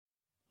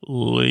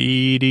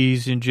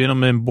Ladies and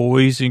gentlemen,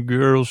 boys and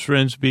girls,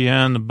 friends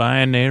beyond the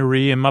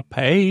binary, and my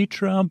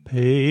patron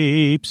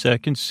peeps, I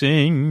can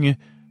sing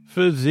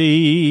for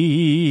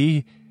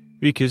thee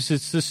because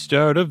it's the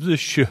start of the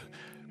show.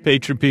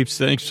 Patron peeps,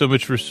 thanks so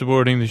much for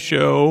supporting the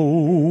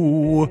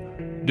show.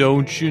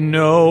 Don't you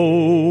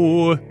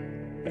know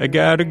I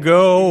gotta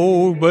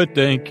go, but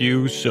thank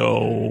you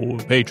so,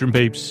 patron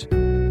peeps.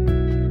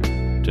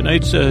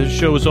 Tonight's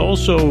show is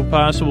also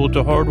possible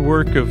to hard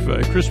work of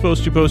Chris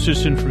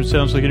Posterson from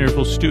Sounds Like an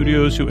Earful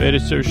Studios, who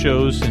edits their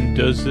shows and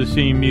does the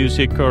theme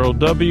music. Carl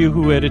W.,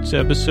 who edits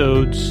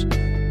episodes.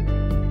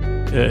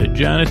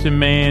 Jonathan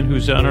Mann,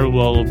 who's on our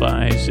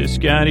lullabies.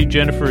 Scotty,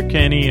 Jennifer,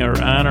 Kenny are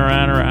on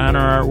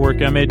our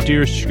artwork. I'm at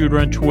Dear Scooter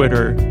on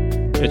Twitter.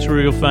 That's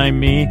where you'll find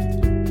me.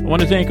 I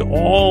want to thank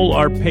all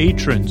our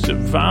patrons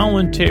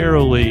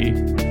voluntarily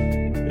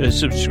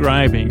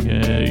subscribing.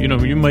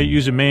 You might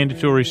use a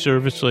mandatory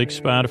service like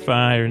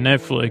Spotify or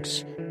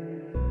Netflix,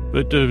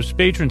 but those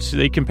patrons,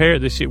 they compare it.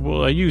 They say,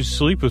 well, I use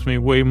Sleep With Me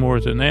way more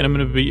than that.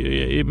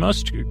 It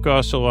must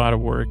cost a lot of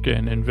work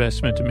and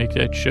investment to make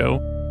that show.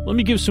 Let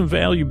me give some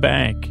value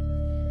back.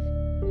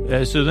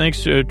 So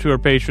thanks to our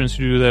patrons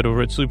who do that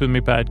over at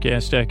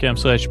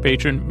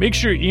sleepwithmepodcast.com/patron. Make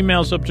sure your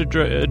email's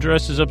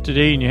address is up to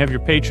date and you have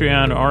your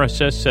Patreon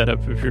RSS set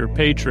up if you're a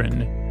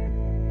patron.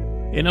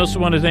 And I also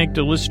want to thank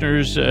the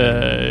listeners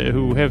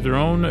who have their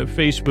own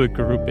Facebook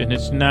group, and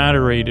it's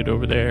moderated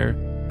over there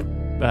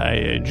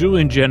by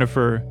Julie and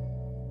Jennifer,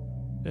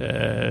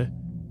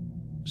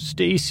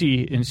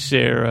 Stacy and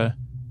Sarah,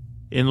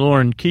 and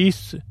Lauren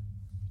Keith.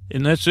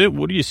 And that's it.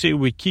 What do you say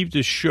we keep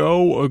the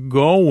show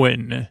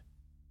going?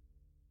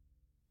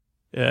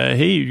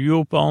 Hey, you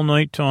up all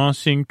night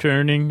tossing,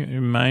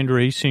 turning, mind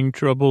racing,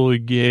 trouble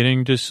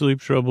getting to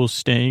sleep, trouble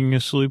staying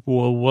asleep?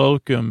 Well,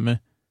 welcome.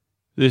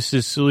 This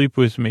is Sleep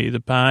With Me, the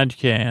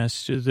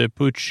podcast that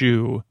puts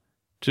you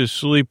to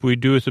sleep. We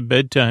do it a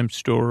bedtime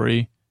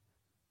story.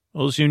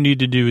 All you need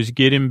to do is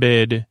get in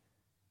bed,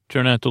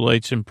 turn out the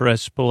lights, and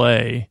press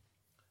play.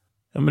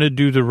 I'm going to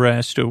do the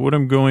rest. What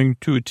I'm going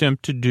to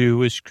attempt to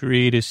do is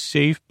create a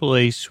safe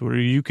place where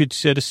you could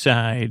set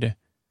aside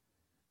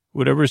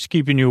whatever's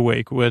keeping you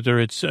awake, whether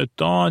it's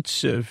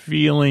thoughts,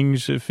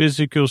 feelings,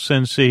 physical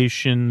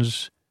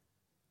sensations,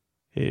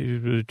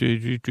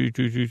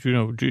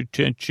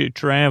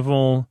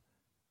 travel,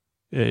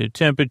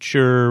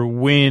 temperature,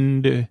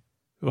 wind.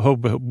 Oh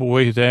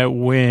boy, that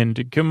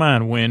wind. Come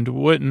on, wind.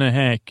 What in the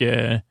heck?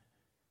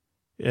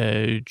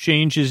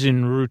 Changes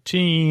in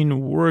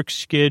routine, work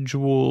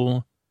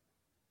schedule.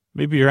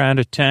 Maybe you're out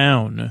of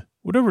town.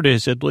 Whatever it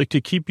is, I'd like to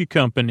keep you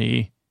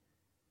company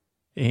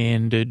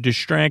and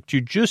distract you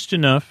just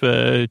enough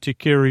to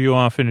carry you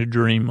off into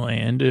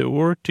dreamland,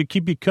 or to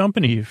keep you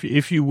company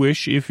if you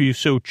wish, if you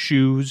so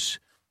choose.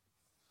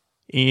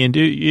 And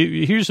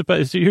here's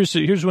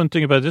one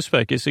thing about this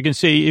podcast. I can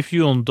say, if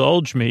you'll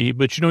indulge me,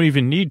 but you don't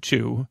even need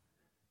to.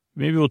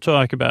 Maybe we'll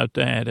talk about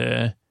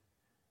that.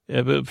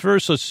 But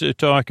first, let's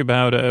talk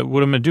about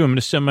what I'm going to do. I'm going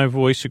to send my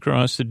voice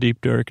across the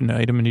deep, dark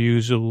night. I'm going to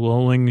use a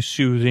lulling,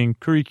 soothing,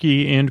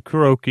 creaky, and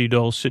croaky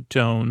dulcet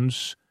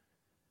tones.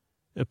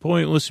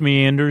 Pointless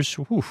meanders.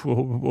 Oof,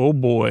 oh,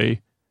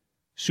 boy.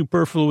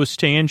 Superfluous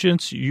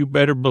tangents. You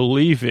better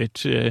believe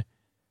it.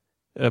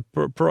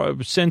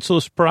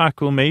 Senseless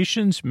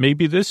proclamations.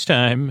 Maybe this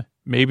time.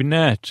 Maybe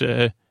not.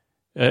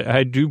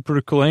 I do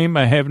proclaim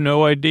I have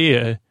no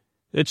idea.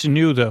 It's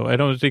new, though. I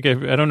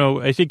don't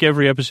know. I think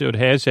every episode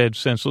has had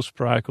senseless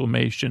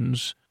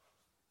proclamations.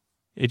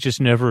 It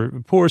just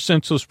never, poor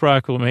senseless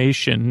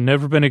proclamation,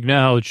 never been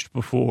acknowledged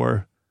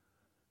before.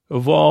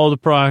 Of all the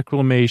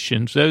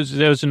proclamations, that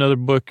was another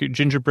book,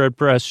 Gingerbread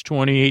Press,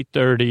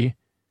 2830.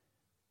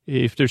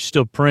 If there's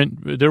still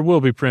print, there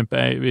will be print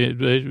by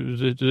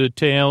the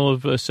tale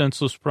of a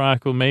senseless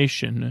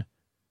proclamation.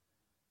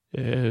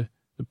 The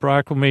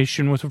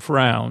proclamation with a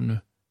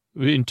frown.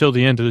 Until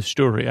the end of the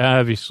story.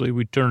 Obviously,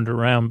 we turned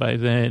around by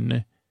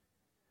then.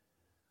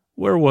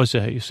 Where was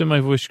I? Send my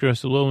voice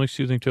across the lonely,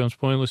 soothing tones,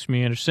 pointless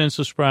meanders,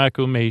 senseless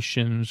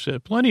proclamations,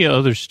 plenty of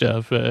other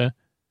stuff. To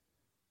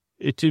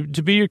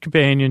be your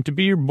companion, to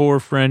be your bore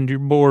friend, your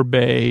bore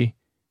bae,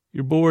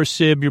 your bore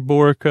sib, your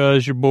bore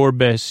cuz, your bore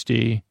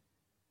bestie.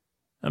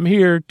 I'm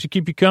here to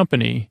keep you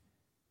company.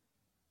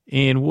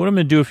 And what I'm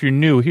going to do if you're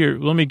new, here,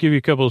 let me give you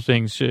a couple of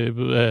things.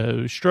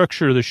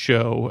 Structure of the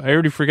show. I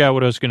already forgot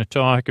what I was going to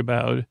talk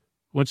about.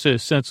 Once a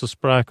senseless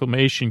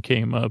proclamation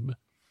came up,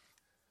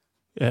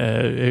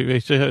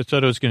 I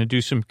thought I was going to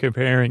do some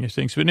comparing of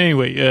things. But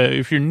anyway,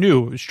 if you're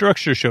new,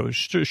 structure show.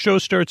 Show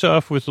starts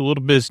off with a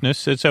little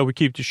business. That's how we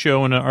keep the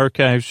show in the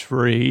archives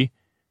free.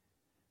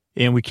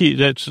 And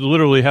that's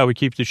literally how we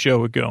keep the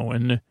show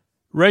going.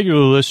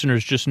 Regular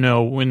listeners just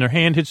know when their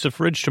hand hits the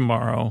fridge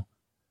tomorrow,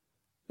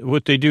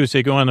 what they do is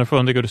they go on their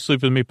phone, they go to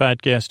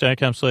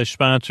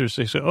sleepwithmepodcast.com/sponsors.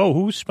 They say, oh,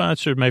 who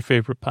sponsored my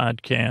favorite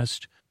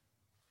podcast?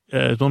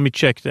 Let me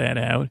check that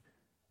out.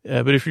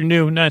 But if you're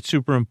new, not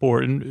super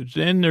important.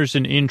 Then there's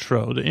an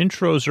intro. The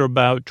intros are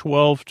about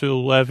 12 to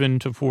 11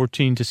 to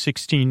 14 to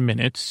 16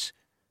 minutes.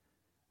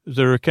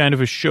 They're kind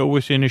of a show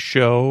within a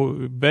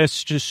show,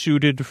 best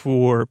suited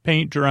for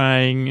paint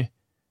drying,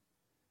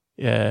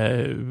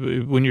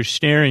 when you're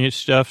staring at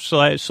stuff,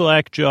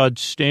 slack-jawed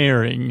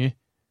staring,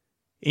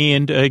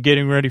 and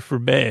getting ready for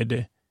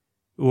bed,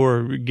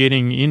 or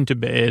getting into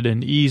bed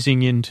and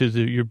easing into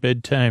your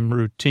bedtime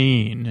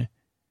routine.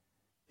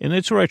 And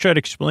that's where I try to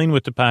explain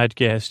what the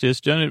podcast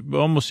is. Done it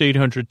almost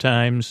 800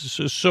 times.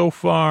 So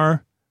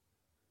far,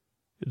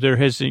 there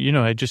hasn't,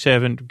 I just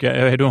haven't,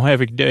 I don't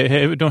have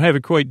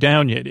it quite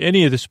down yet.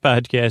 Any of this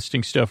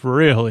podcasting stuff,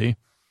 really.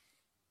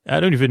 I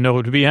don't even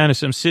know, to be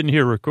honest. I'm sitting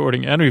here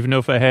recording. I don't even know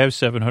if I have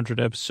 700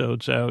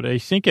 episodes out. I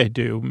think I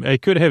do. I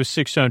could have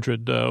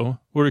 600, though,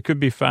 or it could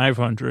be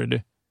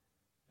 500.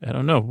 I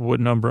don't know what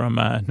number I'm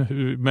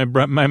on.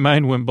 My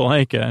mind went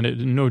blank on it.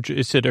 No,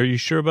 it said, "Are you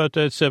sure about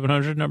that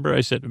 700 number?"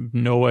 I said,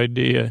 "No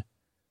idea."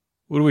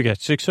 What do we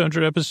got?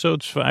 600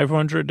 episodes?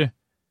 500?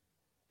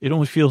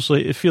 It feels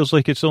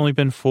like it's only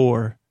been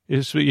 4.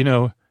 It's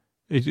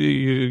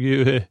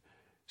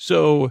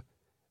so.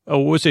 Oh,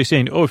 what was I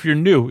saying? Oh, if you're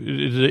new,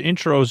 the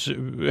intros,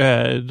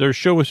 they're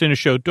show within a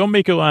show, don't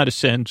make a lot of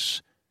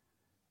sense,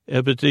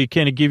 but they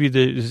kind of give you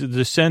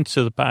the sense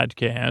of the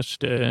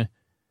podcast.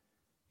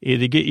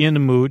 They get you in the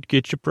mood,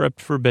 get you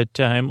prepped for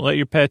bedtime, let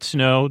your pets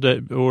know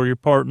that, or your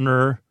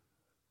partner,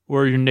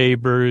 or your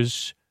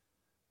neighbors,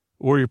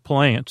 or your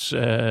plants.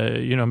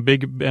 I'm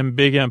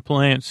big on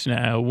plants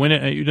now.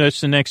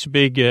 That's the next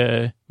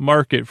big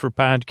market for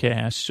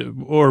podcasts,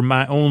 or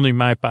my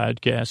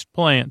podcast,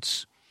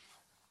 plants.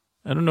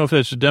 I don't know if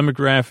that's a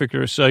demographic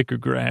or a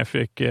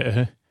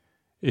psychographic.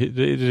 It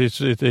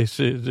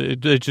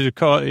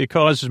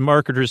causes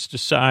marketers to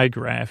side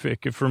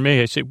graphic. For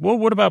me, I say, well,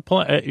 what about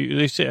plants?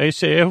 I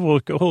say, I have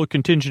a whole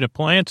contingent of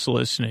plants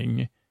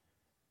listening.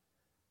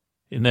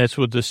 And that's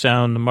what the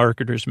sound the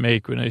marketers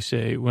make when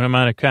I'm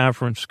on a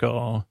conference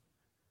call.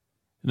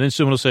 And then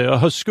someone will say,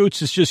 "Oh,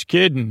 Scoots is just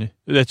kidding."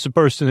 That's the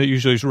person that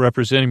usually is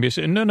representing me. I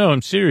say, no,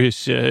 I'm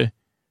serious.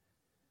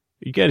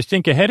 You got to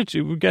think ahead.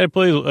 We got to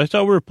play. I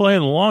thought we were playing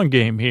the long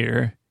game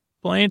here.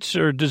 Plants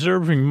are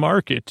deserving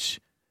markets.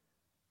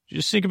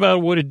 Just think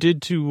about what it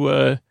did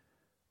to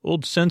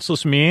old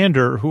senseless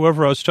Meander,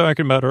 whoever I was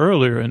talking about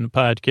earlier in the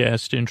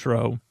podcast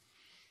intro.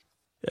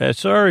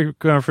 Sorry,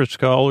 conference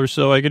caller.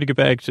 So I got to get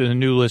back to the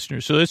new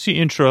listeners. So that's the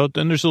intro.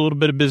 Then there's a little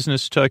bit of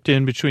business tucked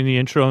in between the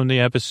intro and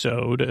the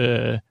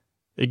episode.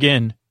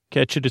 Again,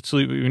 catch it at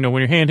sleep. When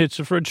your hand hits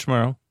the fridge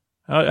tomorrow.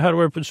 How do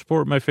I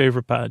support my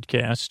favorite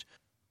podcast?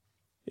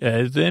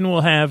 Then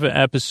we'll have an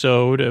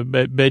episode, a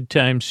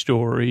bedtime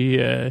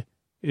story.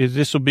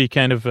 This will be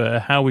kind of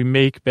how we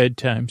make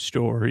bedtime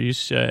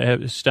stories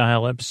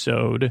style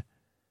episode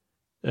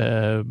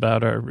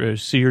about our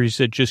series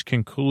that just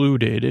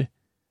concluded.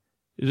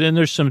 Then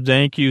there's some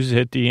thank yous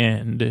at the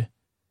end.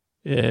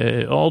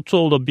 All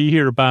told, I'll be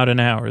here about an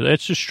hour.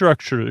 That's the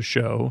structure of the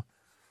show.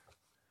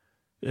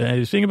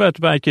 The thing about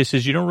the podcast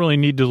is you don't really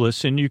need to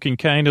listen. You can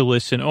kind of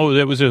listen. Oh,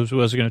 that was what I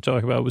was going to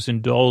talk about, was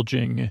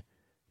indulging.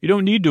 You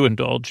don't need to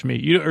indulge me,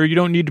 you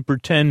don't need to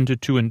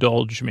pretend to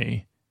indulge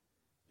me,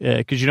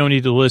 because you don't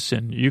need to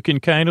listen. You can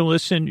kind of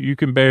listen. You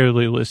can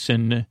barely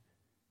listen.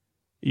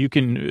 You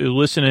can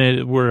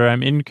listen where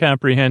I'm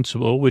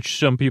incomprehensible, which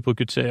some people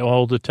could say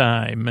all the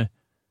time.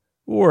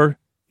 Or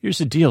here's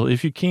the deal: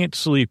 if you can't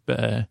sleep,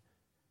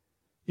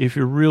 if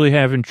you're really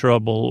having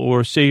trouble,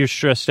 or say you're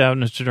stressed out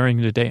and it's during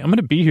the day, I'm going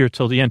to be here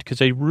till the end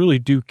because I really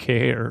do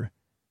care,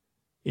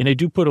 and I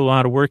do put a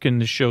lot of work in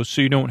the show,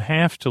 so you don't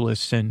have to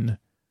listen.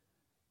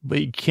 But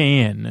you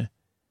can.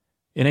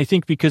 And I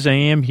think because I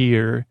am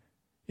here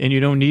and you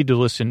don't need to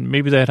listen,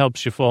 maybe that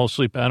helps you fall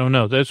asleep. I don't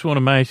know. That's one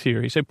of my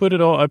theories. I put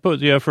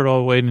the effort all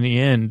the way in the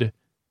end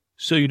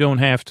so you don't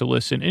have to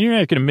listen. And you're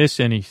not going to miss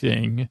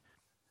anything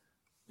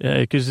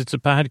because it's a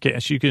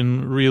podcast. You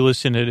can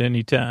re-listen at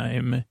any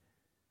time.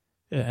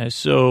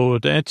 So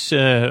that's,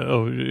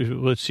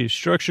 let's see,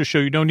 structure show.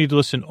 You don't need to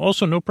listen.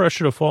 Also, no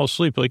pressure to fall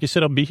asleep. Like I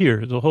said, I'll be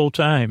here the whole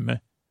time.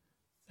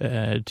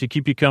 To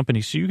keep you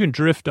company, so you can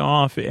drift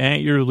off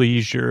at your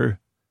leisure.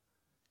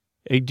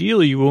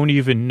 Ideally, you won't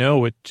even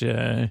know it.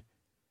 And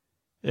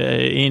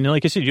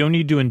like I said, you don't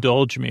need to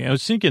indulge me. I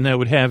was thinking that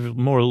would have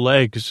more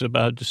legs,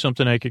 about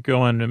something I could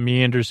go on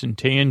meanders and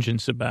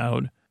tangents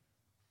about,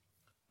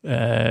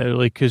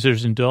 because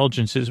there's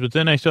indulgences. But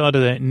then I thought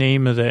of that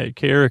name of that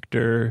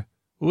character.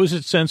 What was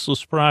it?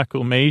 Senseless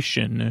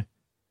Proclamation.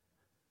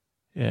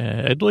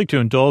 I'd like to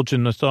indulge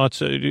in the thoughts.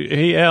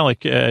 Hey, Alec,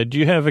 do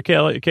you have a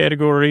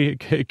category,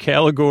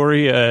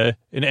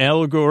 an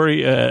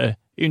allegory,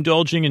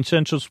 indulging in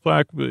senseless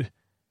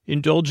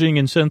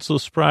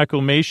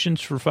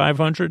proclamations for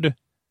 500?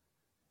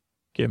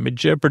 Okay, my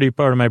Jeopardy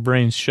part of my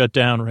brain's shut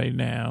down right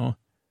now.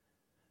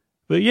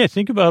 But yeah,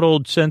 think about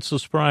old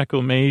senseless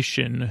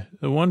proclamation.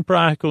 The one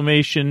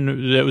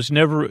proclamation that was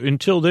never,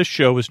 until this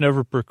show, was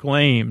never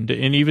proclaimed.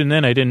 And even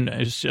then I didn't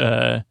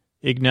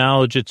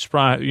acknowledge its,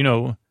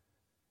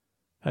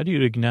 how do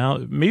you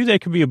acknowledge? Maybe that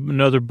could be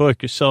another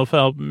book, a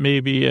self-help,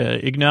 maybe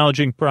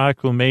acknowledging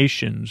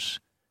proclamations.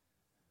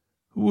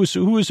 Who was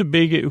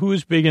big in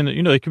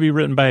the, it could be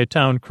written by a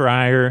town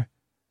crier.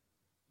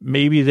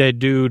 maybe that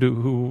dude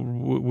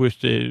who was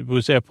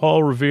that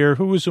Paul Revere?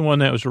 Who was the one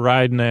that was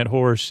riding that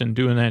horse and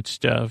doing that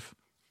stuff?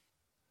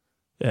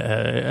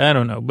 I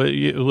don't know, but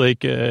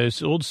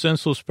Old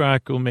Senseless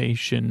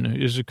Proclamation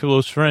is a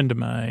close friend of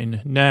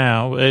mine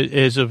now,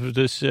 as of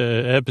this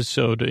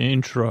episode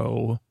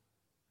intro.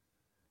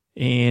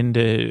 And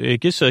I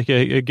guess I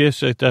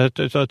thought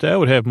that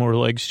would have more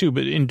legs too.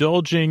 But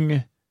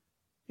indulging,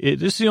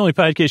 this is the only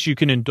podcast you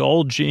can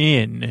indulge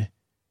in.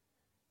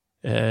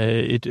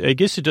 I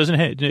guess it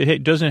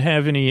doesn't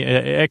have any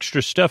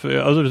extra stuff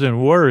other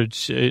than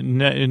words,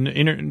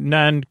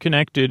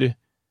 non-connected.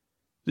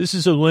 This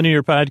is a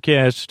linear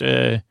podcast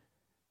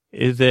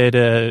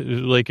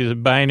that like the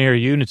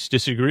binary units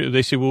disagree.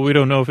 They say, well, we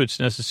don't know if it's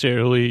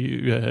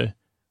necessarily.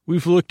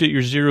 We've looked at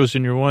your zeros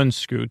and your ones,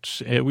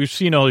 Scoots. We've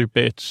seen all your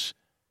bits.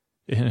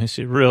 And I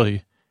say,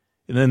 really?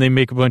 And then they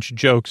make a bunch of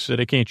jokes that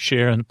I can't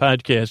share on the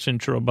podcast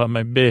intro about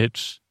my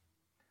bits.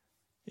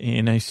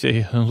 And I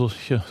say,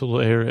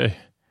 hilarious.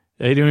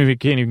 I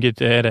can't even get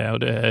that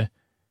out.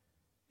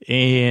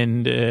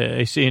 And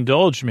I say,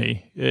 indulge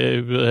me,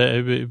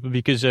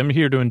 because I'm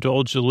here to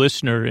indulge the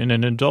listener in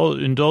an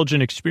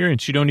indulgent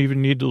experience you don't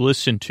even need to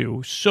listen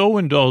to. So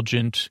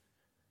indulgent,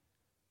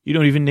 you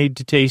don't even need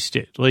to taste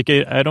it. Like,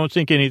 I don't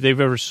think they've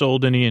ever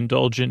sold any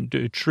indulgent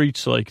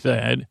treats like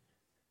that,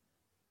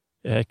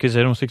 because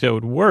I don't think that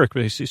would work.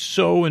 But I say,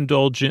 so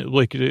indulgent,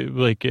 what's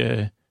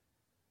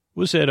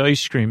that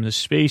ice cream, the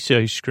space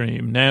ice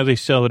cream? Now they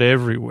sell it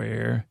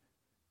everywhere.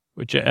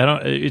 Which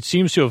it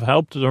seems to have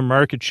helped their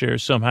market share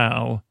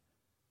somehow.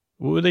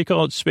 What would they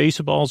call it?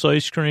 Spaceballs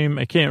ice cream?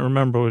 I can't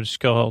remember what it's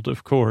called,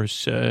 of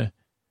course. The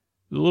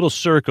little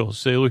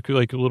circles, they look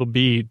like little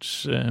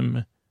beads.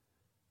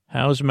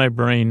 How's my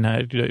brain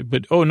not?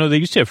 But, oh, no, they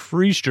used to have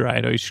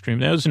freeze-dried ice cream.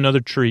 That was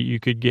another treat you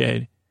could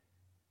get.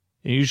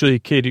 And usually a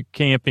kid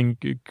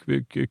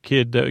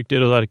that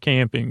did a lot of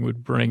camping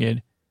would bring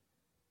it.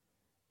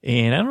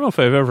 And I don't know if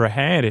I've ever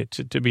had it,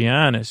 to be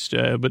honest.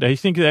 But I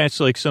think that's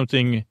like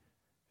something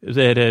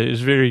that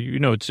is very,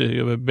 it's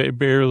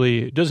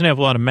barely, it doesn't have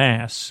a lot of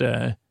mass,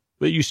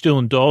 but you still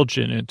indulge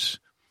in it.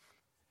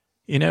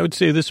 And I would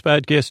say this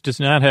podcast does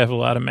not have a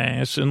lot of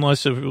mass,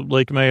 unless,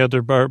 like my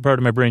other part of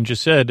my brain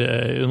just said,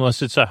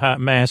 unless it's a hot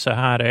mass of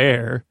hot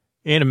air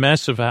and a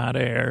mess of hot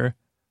air.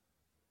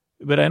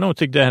 But I don't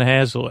think that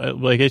has,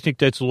 I think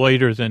that's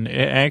lighter than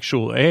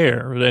actual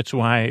air. That's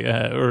why,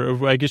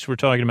 or I guess we're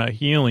talking about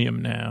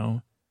helium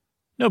now.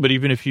 No, but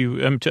even if you,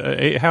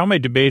 how am I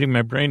debating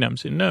my brain? I'm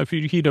saying, no, if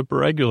you heat up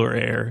regular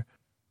air,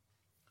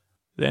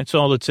 that's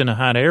all that's in a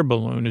hot air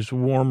balloon is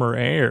warmer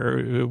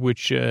air,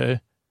 which,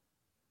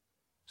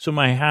 so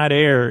my hot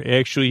air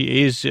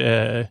actually is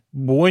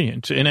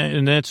buoyant.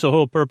 And that's the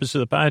whole purpose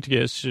of the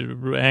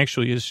podcast,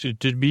 actually, is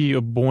to be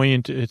a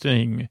buoyant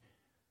thing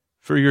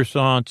for your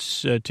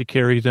thoughts, to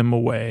carry them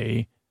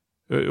away,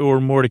 or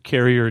more to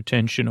carry your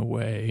attention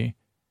away,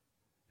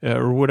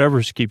 or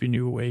whatever's keeping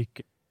you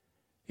awake.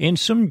 And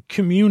some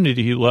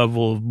community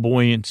level of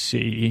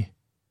buoyancy,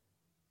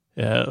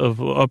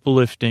 of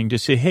uplifting, to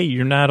say, hey,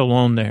 you're not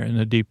alone there in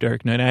the deep,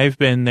 dark night. I've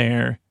been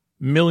there.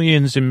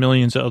 Millions and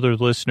millions of other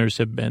listeners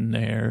have been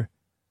there.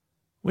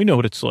 We know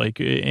what it's like,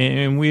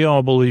 and we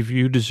all believe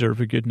you deserve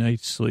a good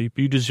night's sleep.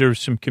 You deserve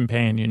some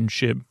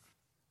companionship.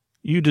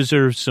 You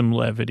deserve some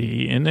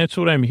levity, and that's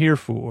what I'm here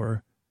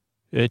for.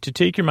 To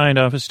take your mind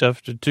off of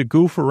stuff, to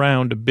goof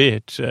around a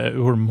bit,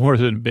 or more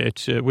than a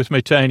bit, with my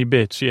tiny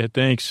bits. Yeah,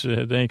 thanks,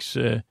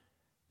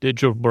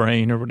 digital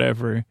brain or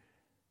whatever.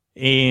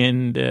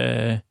 And,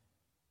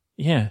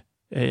 yeah,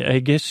 I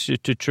guess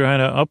to try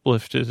to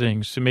uplift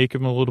things, to make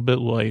them a little bit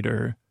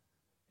lighter,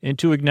 and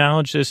to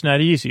acknowledge that's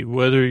not easy,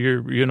 whether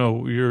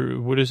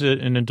you're, what is it,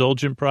 an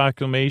indulgent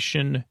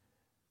proclamation,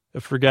 a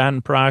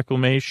forgotten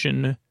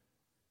proclamation,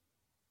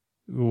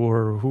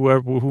 or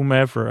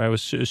whomever I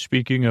was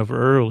speaking of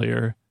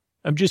earlier.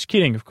 I'm just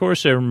kidding. Of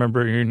course I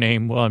remember your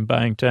name while I'm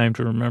buying time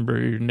to remember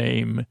your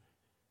name.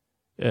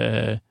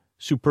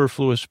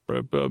 Superfluous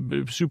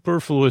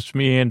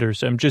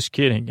meanders. I'm just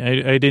kidding.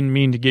 I didn't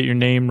mean to get your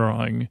name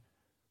wrong.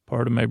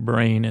 Part of my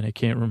brain, and I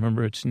can't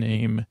remember its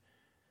name.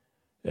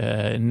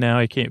 Now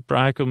I can't.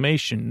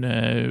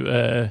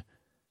 Proclamation.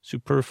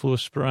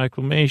 Superfluous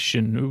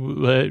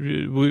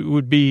proclamation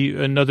would be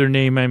another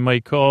name I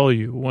might call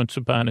you once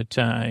upon a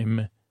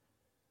time.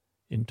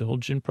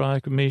 Indulgent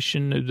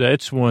proclamation.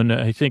 That's one.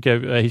 I think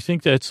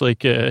that's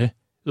like,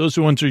 those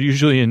ones are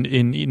usually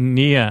in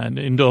neon,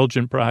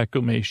 indulgent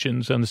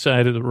proclamations on the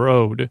side of the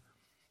road.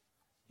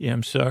 Yeah,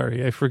 I'm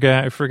sorry. I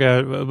forgot.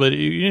 But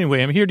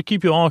anyway, I'm here to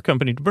keep you all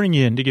company, to bring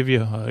you in, to give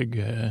you a hug,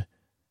 to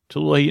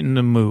lighten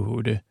the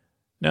mood.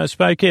 Now, this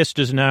podcast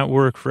does not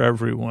work for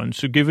everyone,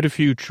 so give it a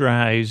few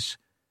tries.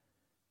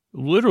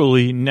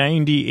 Literally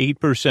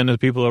 98% of the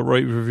people that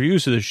write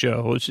reviews of the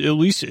show, at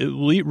least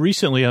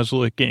recently I was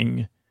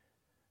looking,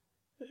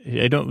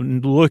 not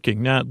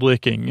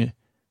licking,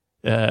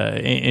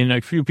 and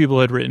a few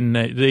people had written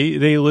that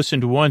they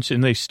listened once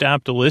and they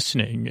stopped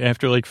listening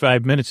after like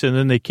 5 minutes, and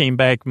then they came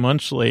back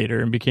months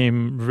later and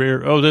became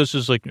this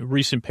is like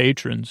recent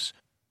patrons.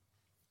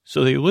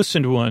 So they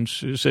listened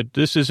once, said,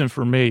 this isn't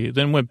for me,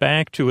 then went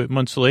back to it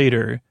months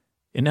later,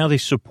 and now they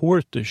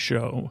support the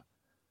show.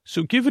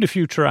 So give it a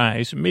few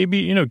tries.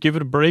 Maybe, give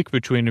it a break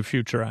between a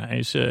few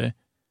tries.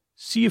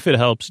 See if it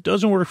helps. It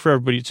doesn't work for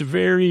everybody. It's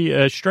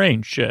very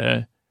strange.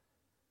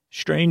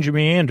 Strange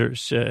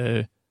meanders.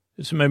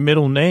 It's my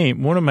middle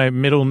name. One of my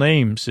middle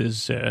names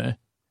is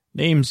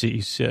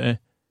Namesies.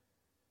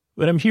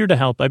 But I'm here to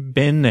help. I've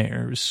been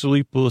there,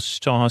 sleepless,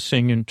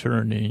 tossing and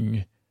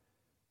turning,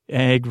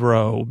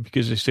 aggro,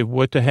 because I said,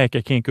 what the heck,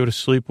 I can't go to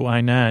sleep,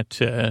 why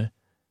not? And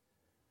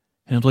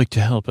I'd like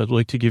to help. I'd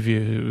like to give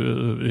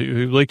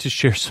you, I'd like to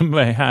share some of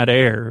my hot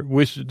air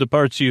with the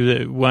parts of you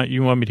that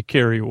you want me to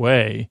carry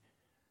away.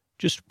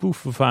 Just a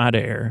poof of hot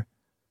air.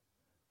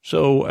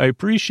 So I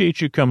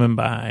appreciate you coming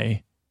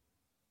by.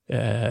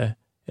 And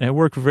I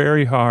work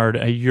very hard.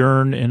 I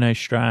yearn and I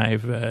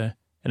strive. And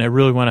I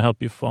really want to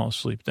help you fall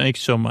asleep.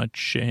 Thanks so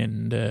much.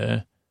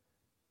 And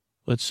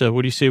let's,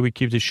 what do you say we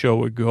keep the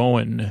show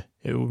going?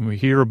 When we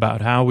hear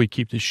about how we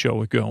keep the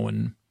show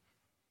going.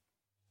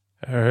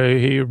 All right,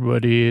 hey,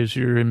 everybody, as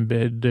you're in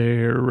bed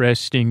there,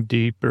 resting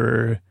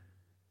deeper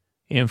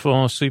and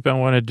falling asleep, I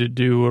wanted to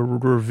do a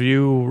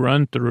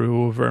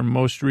run-through of our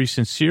most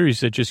recent series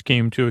that just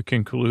came to a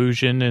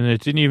conclusion, and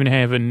it didn't even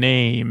have a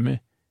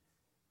name.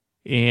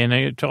 And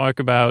I talk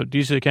about,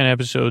 these are the kind of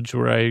episodes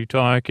where I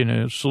talk in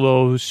a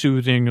slow,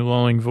 soothing,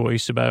 lulling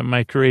voice about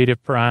my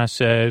creative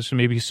process,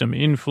 maybe some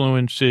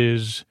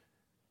influences,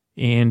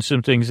 and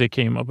some things that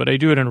came up. But I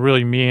do it in a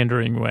really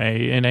meandering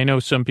way. And I know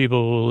some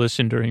people will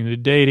listen during the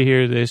day to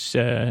hear this,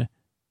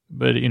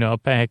 but, I'll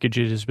package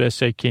it as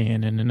best I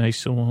can in a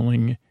nice,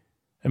 lulling.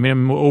 I mean,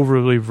 I'm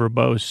overly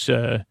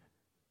verbose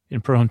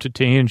and prone to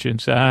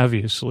tangents,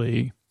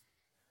 obviously.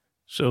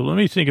 So let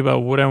me think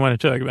about what I want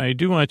to talk about. I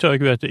do want to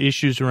talk about the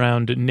issues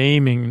around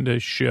naming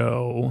the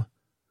show.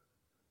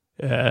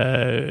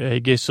 I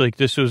guess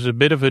this was a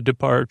bit of a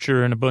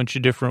departure in a bunch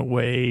of different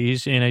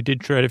ways, and I did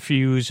try to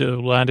fuse a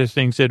lot of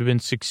things that have been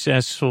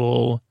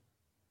successful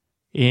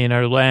in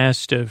our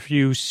last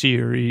few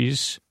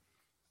series.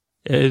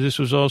 This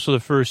was also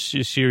the first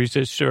series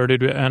that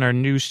started on our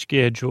new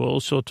schedule,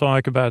 so I'll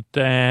talk about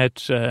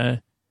that,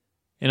 and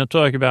I'll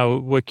talk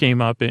about what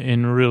came up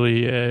and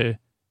really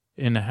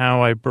and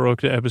how I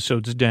broke the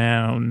episodes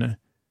down,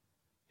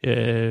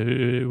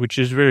 which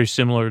is very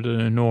similar to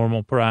the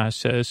normal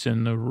process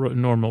and the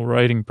normal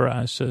writing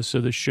process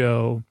of the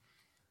show.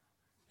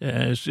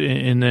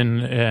 And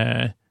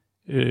then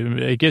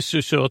I guess,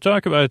 so I'll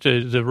talk about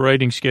the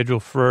writing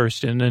schedule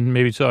first, and then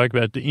maybe talk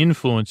about the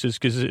influences,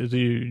 because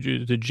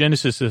the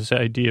genesis of this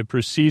idea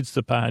precedes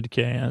the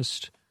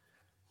podcast.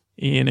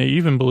 And I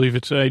even believe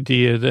it's an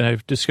idea that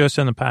I've discussed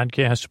on the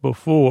podcast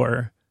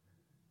before.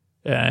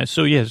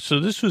 So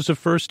this was the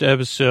first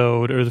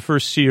episode, or the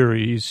first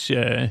series.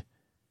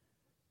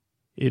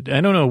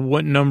 I don't know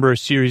what number of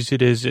series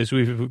it is, as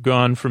we've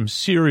gone from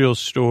serial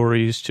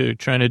stories to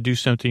trying to do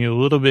something a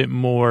little bit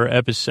more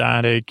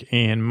episodic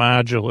and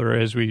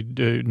modular, as we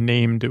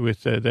named it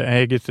with the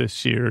Agatha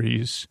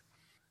series.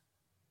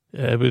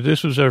 But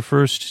this was our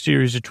first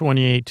series of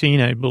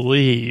 2018, I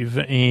believe,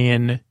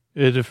 and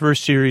the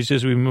first series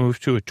as we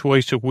moved to a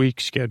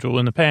twice-a-week schedule.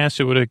 In the past,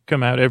 it would have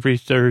come out every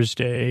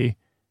Thursday.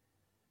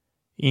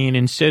 And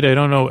instead, I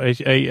don't know,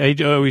 I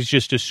always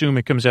just assume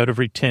it comes out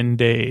every 10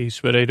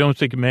 days, but I don't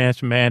think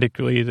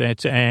mathematically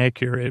that's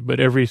accurate, but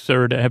every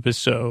third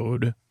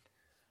episode.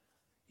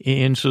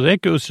 And so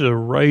that goes to the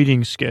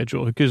writing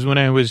schedule, because when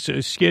I was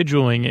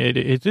scheduling it,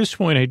 at this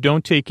point, I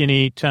don't take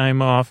any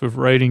time off of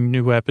writing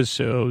new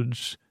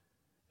episodes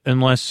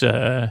unless,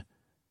 I'm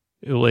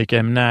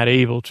not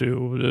able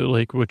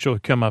to, which will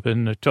come up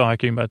in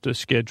talking about the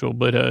schedule.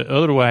 But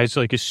otherwise,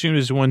 as soon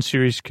as one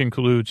series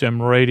concludes,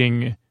 I'm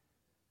writing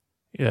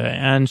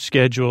on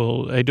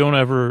schedule. I don't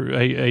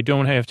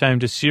have time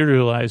to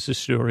serialize the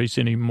stories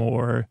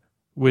anymore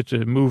with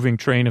the moving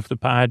train of the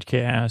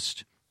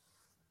podcast.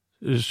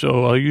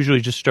 So I'll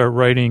usually just start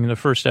writing the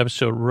first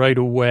episode right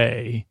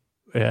away.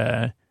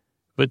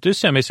 But this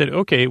time I said,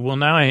 okay, well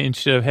now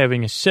instead of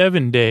having a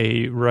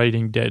 7-day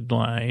writing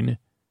deadline,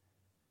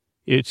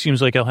 it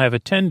seems like I'll have a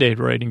 10-day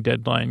writing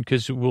deadline,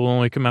 because we'll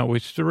only come out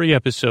with 3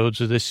 episodes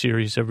of this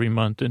series every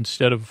month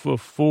instead of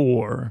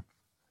 4.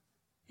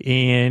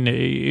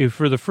 And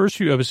for the first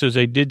few episodes,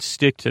 I did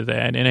stick to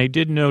that. And I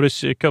did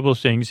notice a couple of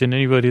things. And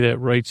anybody that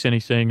writes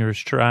anything or has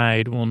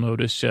tried will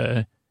notice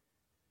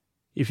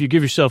if you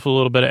give yourself a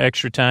little bit of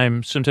extra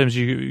time, sometimes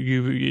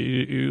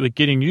you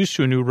getting used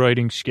to a new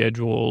writing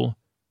schedule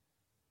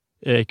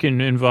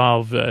can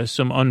involve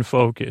some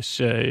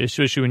unfocus,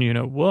 especially when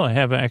I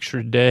have an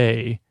extra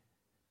day.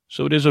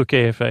 So it is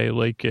okay if I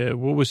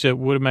what was it?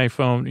 What my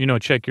phone,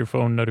 check your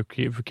phone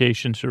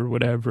notifications or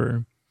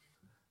whatever.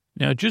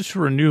 Now, just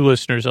for new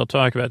listeners, I'll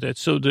talk about that.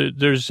 So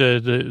there's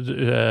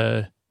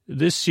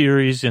this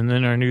series, and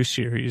then our new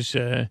series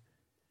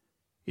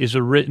is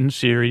a written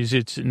series.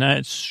 It's not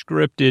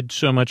scripted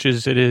so much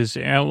as it is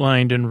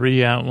outlined and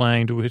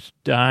re-outlined with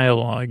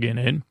dialogue in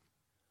it.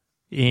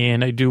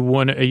 And I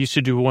used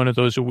to do one of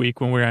those a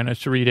week when we were on a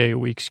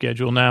 3-day-a-week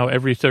schedule. Now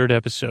every third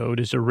episode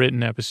is a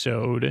written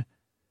episode.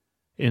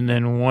 And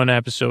then one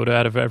episode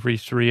out of every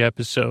 3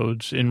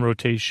 episodes in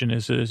rotation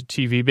is a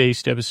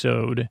TV-based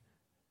episode.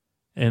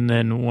 And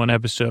then one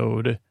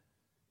episode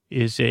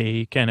is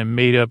a kind of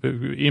made-up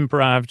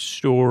improv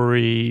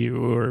story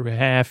or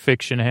half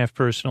fiction, half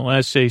personal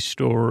essay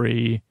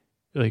story,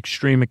 like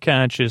stream of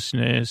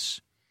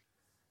consciousness.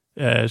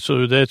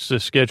 So that's the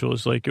schedule.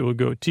 It's like it will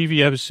go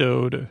TV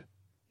episode,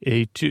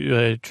 a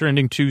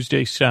Trending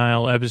Tuesday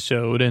style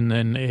episode, and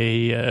then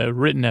a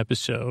written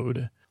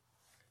episode.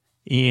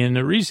 And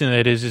the reason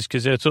that is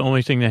because that's the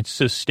only thing that's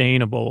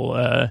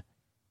sustainable.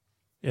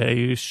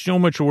 So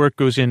much work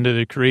goes into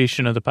the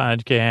creation of the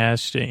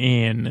podcast,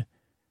 and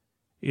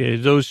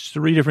those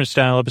 3 different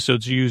style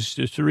episodes use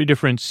 3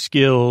 different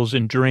skills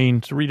and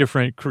drain 3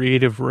 different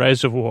creative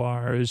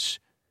reservoirs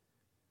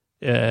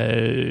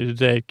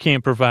that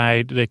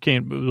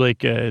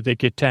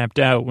get tapped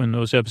out when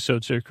those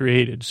episodes are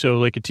created. So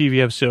like a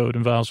TV episode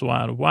involves a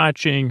lot of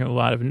watching, a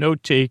lot of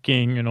note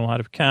taking, and a lot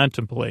of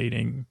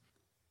contemplating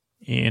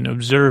and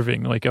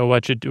observing. Like I'll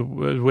watch it, the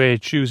way I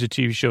choose a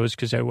TV show is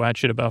because I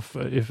watch it if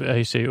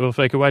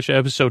I could watch an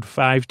episode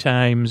 5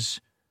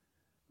 times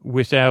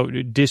without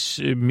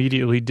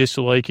immediately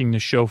disliking the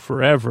show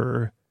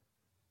forever,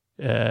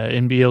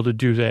 and be able to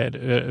do that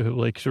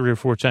like 3 or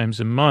 4 times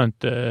a month.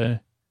 So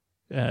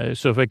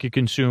if I could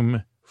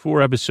consume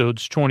 4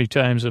 episodes 20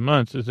 times a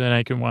month, then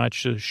I can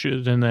watch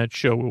then that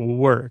show will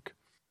work.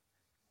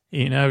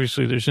 And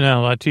obviously there's not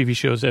a lot of TV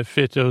shows that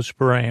fit those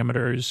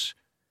parameters.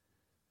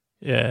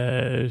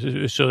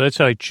 So that's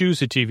how I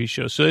choose a TV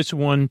show. So that's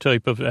one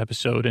type of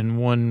episode and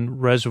one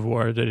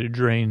reservoir that it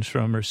drains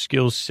from or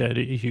skill set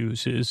it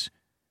uses.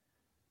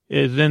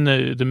 Then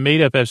the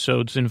made-up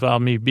episodes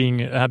involve me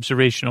being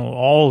observational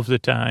all of the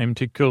time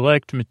to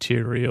collect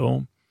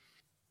material.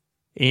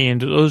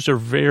 And those are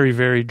very,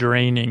 very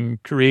draining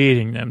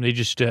creating them. They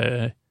just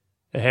I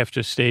have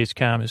to stay as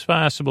calm as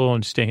possible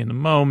and stay in the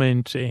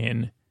moment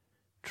and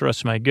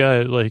trust my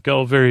gut, like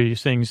all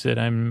various things that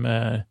I'm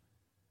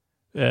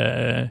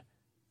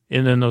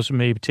and then those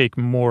may take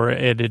more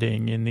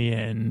editing in the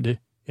end.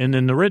 And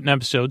then the written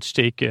episodes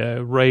take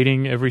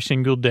writing every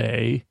single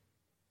day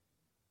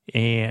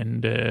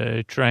and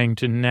trying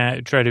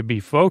to be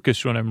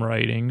focused when I'm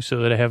writing so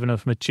that I have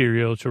enough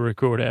material to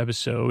record an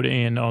episode,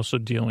 and also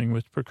dealing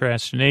with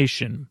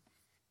procrastination.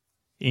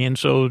 And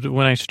so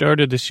when I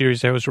started the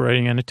series, I was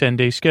writing on a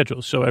 10-day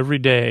schedule. So every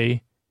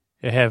day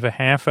I have a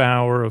half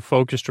hour of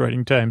focused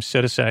writing time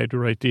set aside to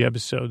write the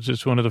episodes.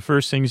 It's one of the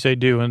first things I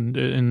do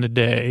in the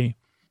day.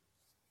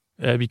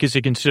 Because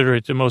I consider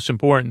it the most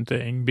important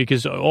thing,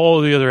 because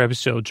all the other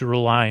episodes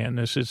rely on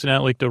this. It's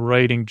not like the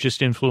writing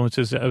just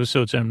influences the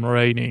episodes I'm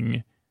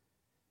writing.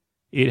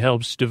 It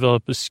helps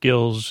develop the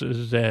skills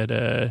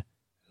that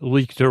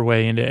leak their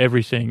way into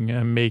everything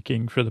I'm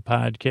making for the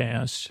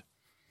podcast.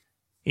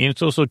 And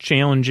it's also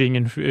challenging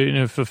in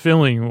a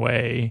fulfilling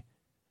way,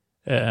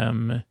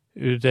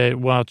 that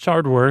while it's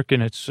hard work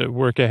and it's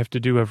work I have to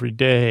do every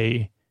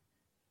day,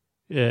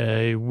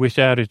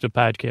 without it, the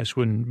podcast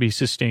wouldn't be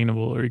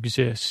sustainable or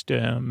exist,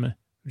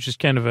 which is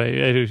kind of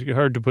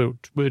hard to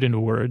put into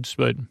words.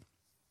 But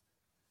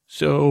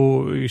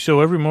so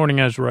every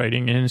morning I was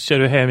writing, and instead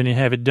of having to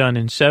have it done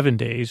in 7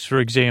 days, for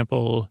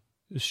example,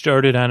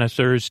 started on a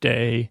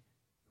Thursday,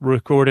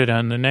 recorded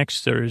on the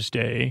next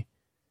Thursday.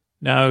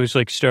 Now I was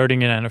like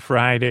starting it on a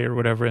Friday or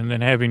whatever, and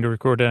then having to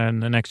record it on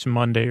the next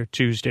Monday or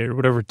Tuesday or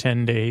whatever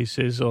 10 days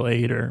is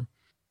later.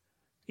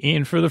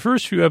 And for the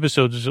first few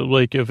episodes,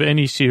 like of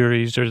any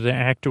series or the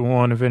act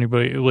 1 of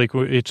anybody, like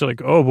it's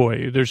like, oh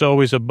boy, there's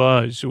always a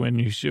buzz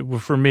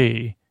for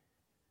me.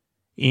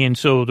 And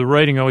so the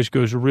writing always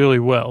goes really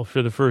well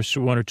for the first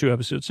 1 or 2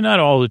 episodes. Not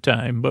all the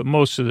time, but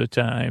most of the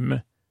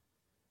time,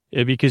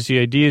 because the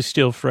idea is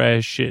still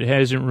fresh. It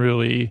hasn't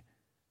really,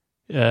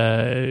 I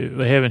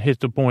haven't hit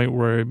the point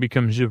where it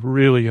becomes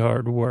really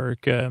hard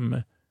work.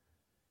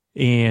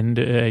 And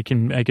I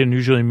can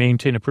usually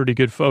maintain a pretty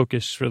good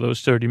focus for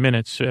those 30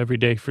 minutes every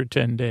day for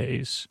 10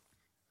 days,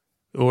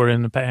 or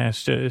in the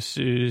past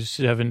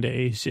 7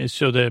 days,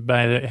 so that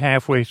by the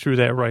halfway through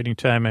that writing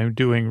time, I'm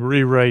doing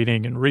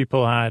rewriting and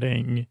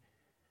replotting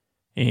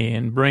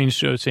and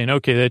brainstorming, saying,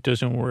 okay, that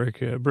doesn't work,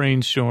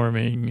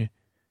 brainstorming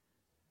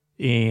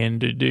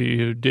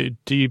and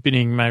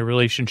deepening my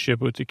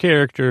relationship with the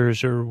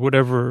characters or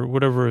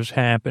whatever is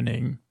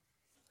happening.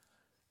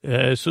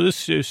 So this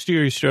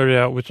series started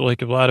out with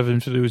like a lot of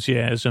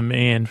enthusiasm,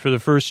 and for the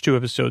first 2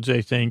 episodes,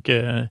 I think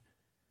I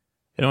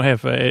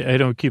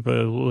don't keep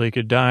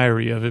a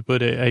diary of it,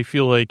 but I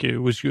feel like it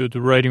was good.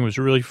 The writing was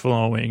really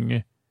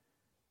flowing,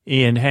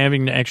 and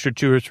having the extra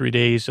 2 or 3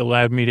 days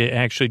allowed me to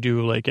actually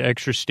do like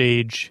extra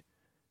stage,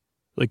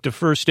 like the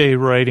first day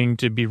writing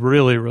to be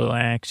really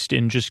relaxed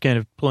and just kind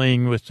of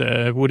playing with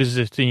what is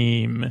the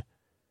theme,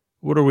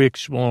 what are we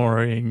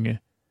exploring.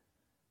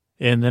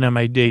 And then on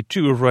my day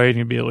 2 of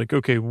writing, be like,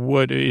 okay,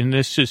 what in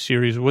this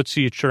series, what's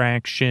the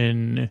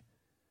attraction?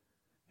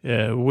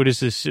 What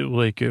is this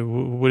like?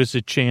 What is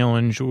the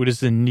challenge? What is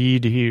the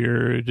need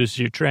here? Does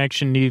the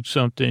attraction need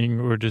something,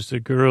 or does the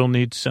girl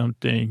need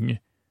something?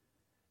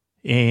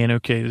 And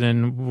okay,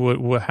 then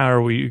what? How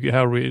are we?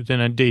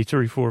 Then on day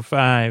 3, 4,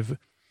 5?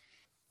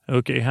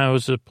 Okay, how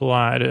is the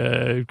plot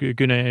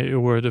gonna,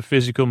 or the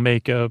physical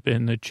makeup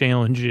and the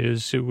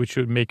challenges which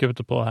would make up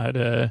the plot,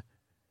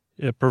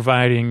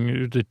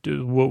 providing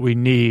what we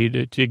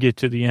need to get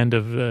to the end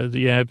of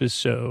the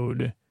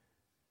episode?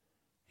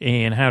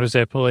 And how does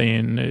that play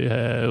in?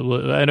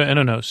 I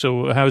don't know.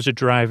 So how is it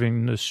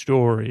driving the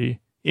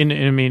story? I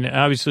mean,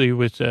 obviously,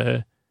 with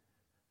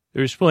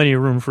there's plenty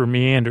of room for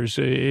meanders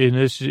in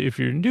this. If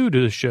you're new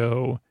to the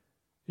show,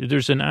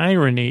 there's an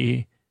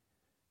irony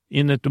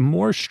in that the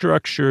more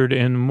structured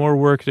and the more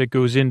work that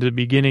goes into the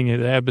beginning of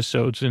the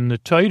episodes, and the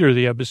tighter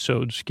the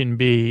episodes can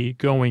be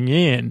going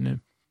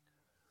in,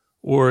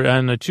 or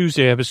on the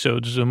Tuesday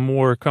episodes, the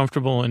more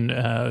comfortable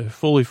and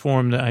fully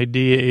formed the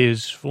idea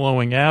is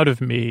flowing out of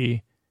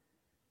me.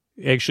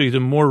 Actually, the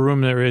more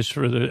room there is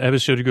for the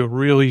episode to go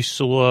really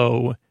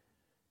slow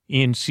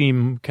and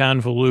seem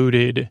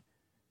convoluted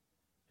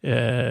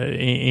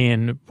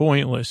and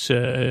pointless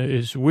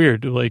is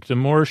weird. Like, the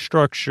more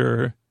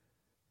structure,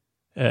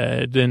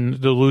 then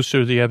the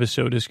looser the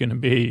episode is going to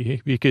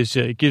be, because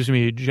it gives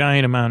me a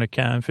giant amount of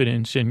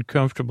confidence and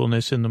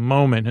comfortableness in the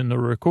moment, in the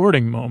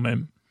recording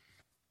moment.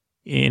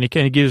 And it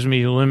kind of gives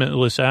me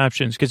limitless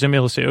options, because I'm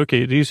able to say,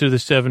 okay, these are the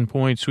 7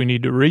 points we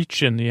need to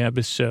reach in the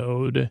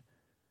episode.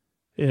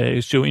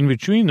 So in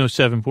between those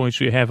 7 points,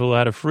 we have a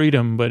lot of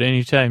freedom, but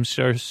anytime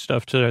stuff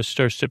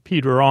starts to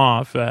peter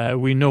off,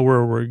 we know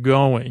where we're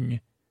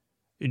going.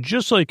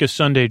 Just like a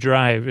Sunday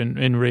drive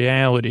in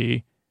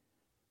reality,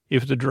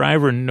 if the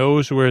driver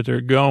knows where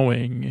they're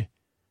going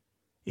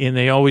and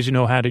they always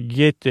know how to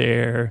get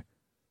there,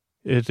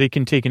 they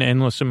can take an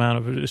endless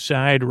amount of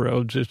side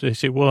roads. If they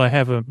say, well, I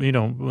have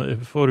a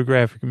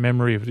photographic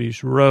memory of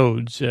these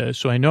roads,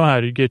 so I know how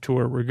to get to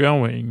where we're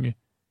going,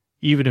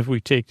 even if we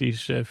take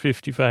these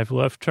 55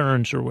 left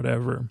turns or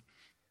whatever.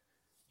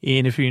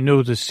 And if you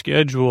know the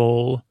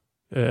schedule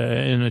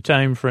and the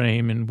time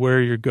frame and where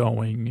you're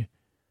going,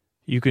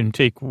 you can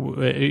take,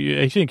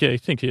 I think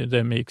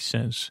that makes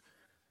sense.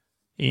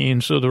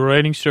 And so the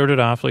writing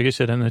started off, like I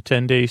said, on the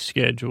 10-day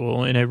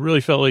schedule, and I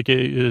really felt like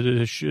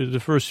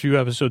the first few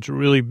episodes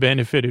really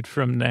benefited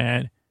from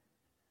that.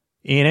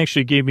 And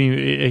actually gave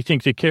me, I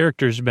think the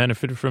characters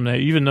benefited from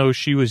that, even though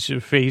she was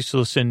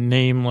faceless and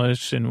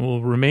nameless and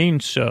will remain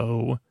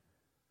so.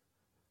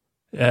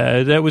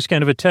 That was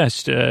kind of a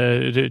test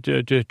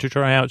to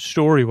try out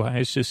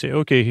story-wise, to say,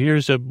 okay,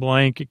 here's a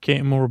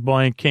more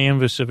blank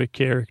canvas of a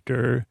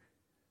character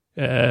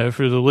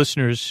for the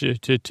listeners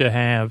to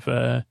have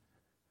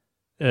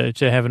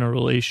in a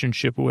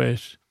relationship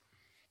with.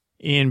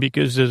 And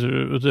because of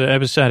the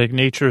episodic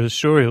nature of the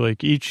story,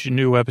 like each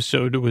new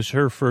episode was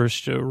her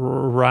first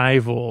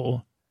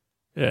arrival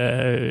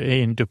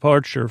and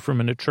departure from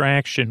an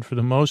attraction for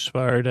the most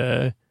part.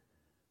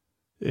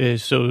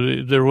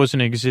 So there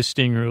wasn't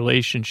existing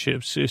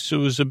relationships.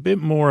 So it was a bit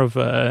more of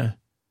a,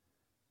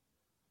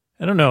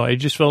 I don't know, I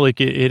just felt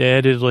like it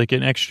added like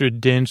an extra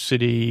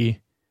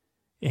density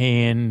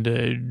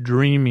and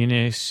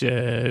dreaminess,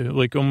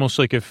 like almost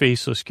like a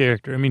faceless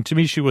character. I mean, to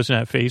me, she was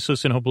not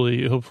faceless, and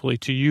hopefully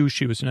to you,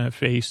 she was not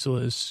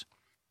faceless.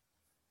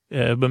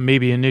 But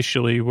maybe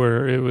initially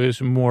where it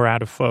was more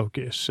out of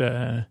focus.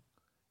 I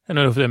don't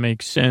know if that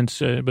makes sense,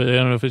 but I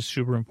don't know if it's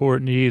super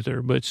important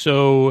either. But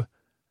so,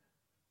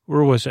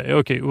 where was I?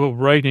 Okay, well,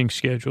 writing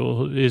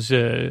schedule is,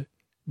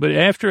 but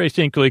after I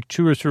think like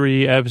 2 or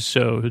 3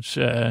 episodes,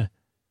 I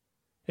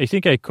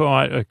think I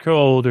caught a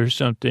cold or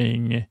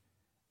something.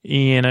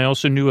 And I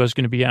also knew I was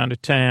going to be out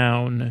of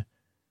town.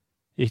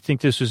 I think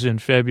this was in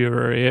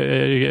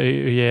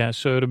February. Yeah,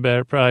 so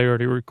I'd probably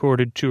already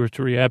recorded 2 or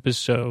 3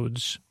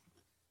 episodes.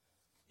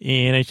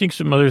 And I think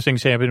some other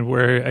things happened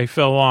where I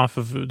fell off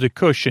of the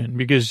cushion,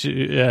 because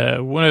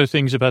one of the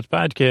things about the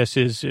podcast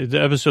is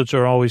the episodes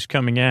are always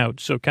coming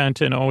out. So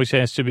content always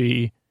has to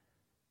be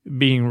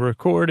being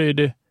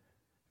recorded,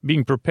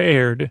 being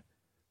prepared,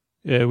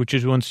 which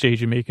is one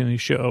stage of making the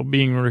show,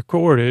 being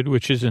recorded,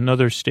 which is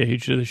another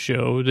stage of the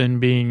show, then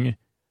being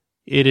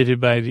edited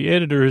by the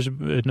editors,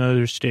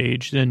 another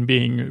stage, then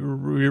being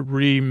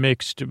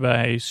remixed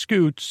by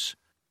Scoots,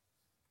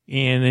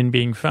 and then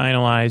being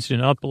finalized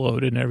and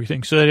uploaded and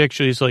everything. So that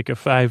actually is like a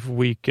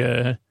 5-week,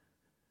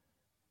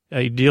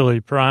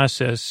 ideally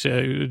process,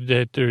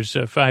 that there's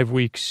 5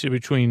 weeks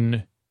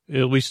between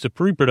at least the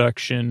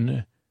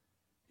pre-production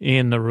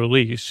and the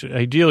release.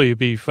 Ideally, it'd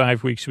be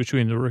 5 weeks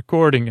between the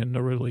recording and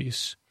the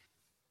release.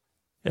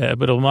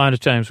 But a lot of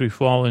times we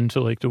fall into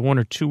like the 1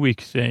 or 2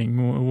 week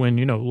thing when,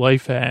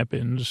 life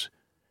happens.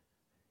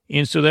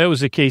 And so that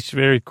was the case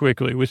very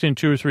quickly. Within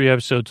 2 or 3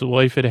 episodes,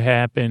 life had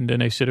happened.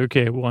 And I said,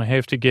 okay, well,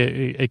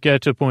 it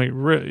got to a point,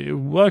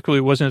 luckily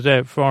it wasn't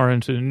that far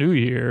into the new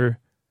year,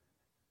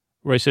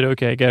 where I said,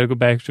 okay, I got to go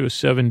back to a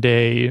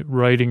 7-day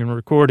writing and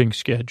recording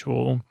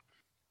schedule.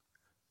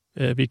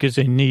 Because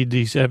I need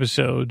these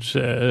episodes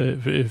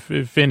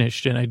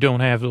finished, and I don't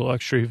have the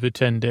luxury of the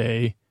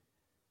 10-day.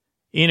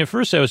 And at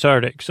first I was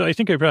hard. So I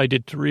think I probably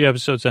did 3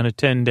 episodes on a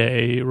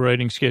 10-day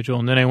writing schedule.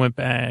 And then I went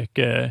back.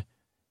 And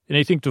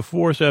I think the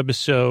 4th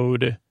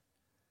episode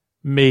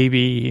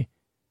maybe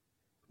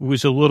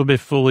was a little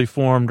bit fully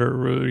formed,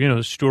 or,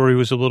 the story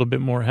was a little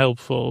bit more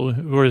helpful.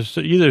 Whereas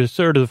either the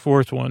 3rd or the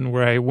 4th one,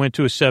 where I went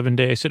to a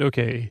 7-day, I said,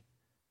 okay,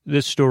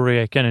 this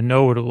story, I kind of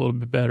know it a little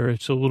bit better.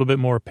 It's a little bit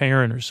more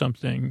apparent or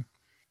something.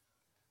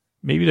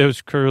 Maybe that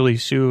was Curly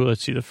Sue.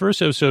 Let's see. The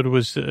first episode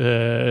was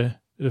the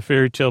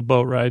fairy tale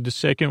boat ride. The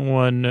second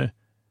one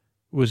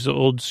was the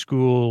old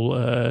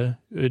school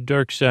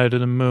Dark Side of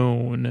the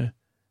Moon.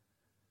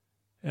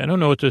 I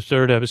don't know what the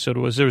 3rd episode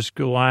was. There was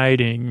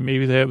gliding.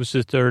 Maybe that was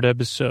the 3rd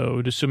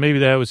episode. So maybe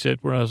that was it,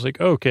 where I was like,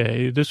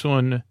 okay, this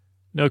one.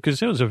 No,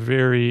 because that was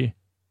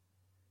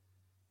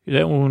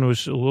that one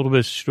was a little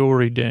bit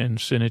story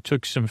dense, and it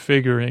took some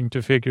figuring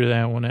to figure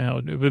that one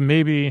out. But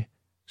maybe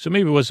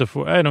it was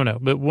I don't know.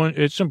 But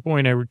at some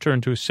point I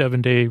returned to a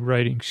 7-day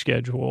writing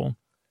schedule.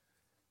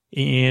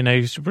 And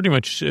I pretty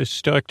much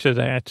stuck to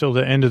that till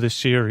the end of the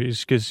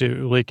series, because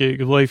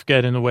life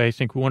got in the way, I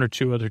think, 1 or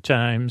 2 other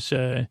times.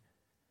 I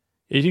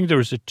think there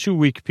was a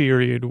 2-week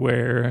period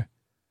where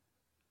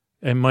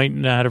I might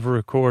not have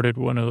recorded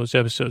one of those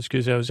episodes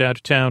because I was out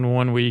of town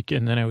 1 week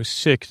and then I was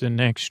sick the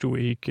next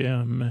week.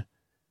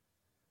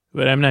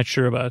 But I'm not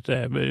sure about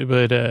that.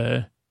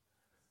 But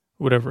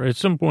whatever. At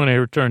some point I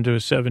returned to a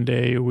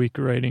 7-day-a-week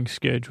writing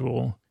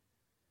schedule.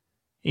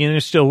 And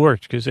it still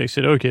worked because I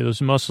said, okay,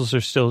 those muscles are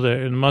still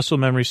there and muscle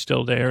memory's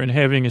still there. And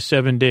having a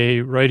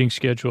 7-day writing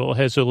schedule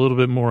has a little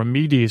bit more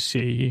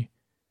immediacy.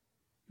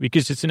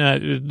 Because it's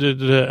not,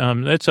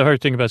 that's the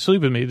hard thing about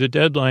Sleep With Me. The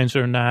deadlines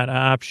are not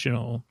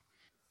optional.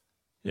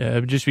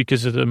 Just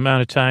because of the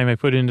amount of time I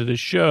put into the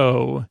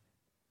show,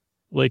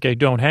 I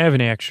don't have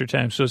any extra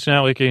time. So it's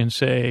not like I can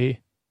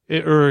say,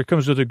 it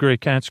comes with a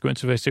great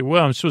consequence if I say,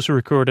 well, I'm supposed to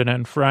record it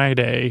on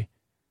Friday,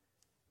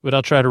 but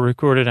I'll try to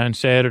record it on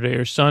Saturday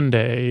or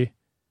Sunday.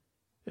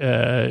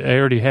 I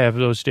already have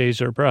those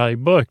days are probably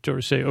booked.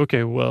 Or say,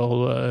 okay,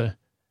 well,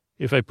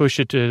 if I push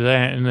it to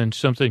that and then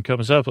something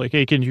comes up, like,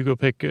 hey, can you go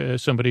pick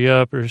somebody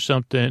up or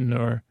something?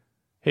 Or,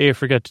 hey, I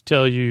forgot to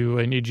tell you,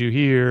 I need you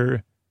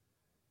here.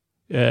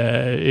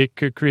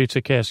 It creates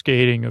a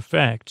cascading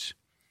effect.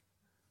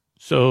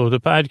 So the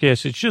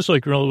podcast, it's just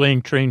like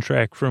laying train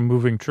track from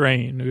moving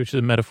train, which is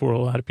a metaphor a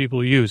lot of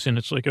people use. And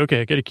it's like,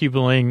 okay, I got to keep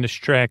laying this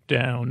track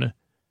down.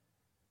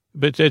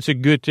 But that's a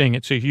good thing.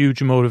 It's a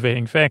huge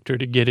motivating factor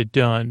to get it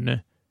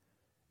done.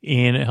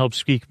 And it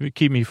helps keep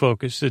me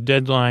focused. The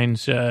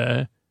deadlines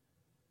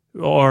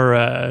are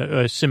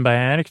a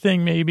symbiotic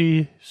thing,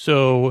 maybe.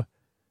 So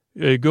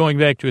going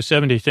back to a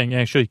 7-day thing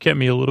actually kept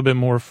me a little bit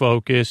more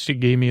focused. It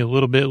gave me a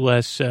little bit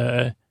less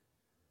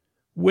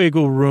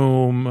wiggle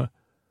room,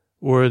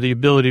 or the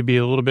ability to be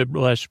a little bit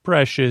less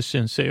precious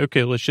and say,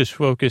 okay, let's just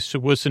focus. So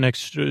what's the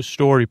next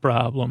story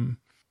problem?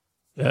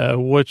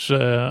 What's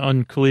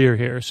unclear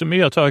here? So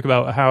maybe I'll talk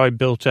about how I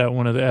built out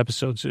one of the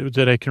episodes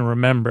that I can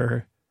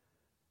remember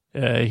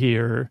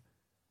here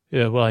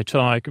while I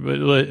talk.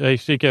 But I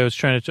think I was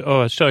I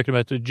was talking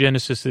about the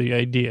genesis of the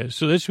idea.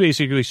 So that's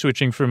basically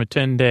switching from a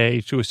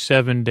 10-day to a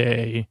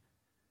 7-day.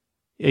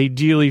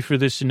 Ideally for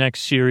this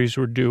next series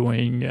we're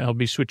doing, I'll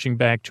be switching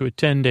back to a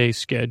 10-day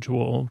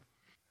schedule.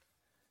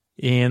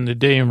 And the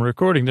day I'm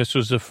recording this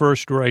was the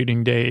first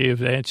writing day of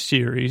that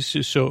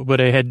series. So, but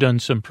I had done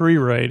some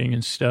pre-writing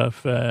and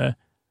stuff,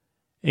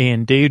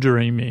 and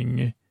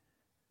daydreaming,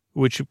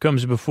 which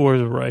comes before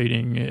the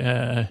writing.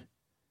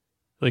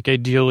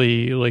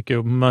 Ideally,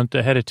 a month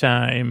ahead of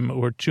time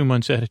or 2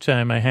 months ahead of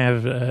time, I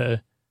have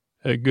a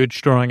good,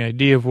 strong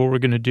idea of what we're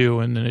going to do,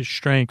 and then it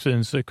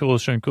strengthens the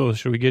closer and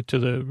closer we get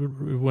to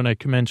when I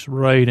commence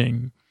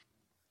writing.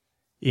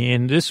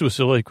 And this was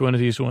one of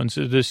these ones.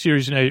 The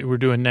series we're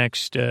doing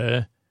next,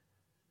 I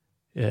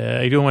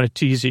don't want to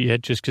tease it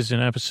yet just because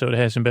an episode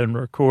hasn't been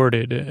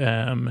recorded.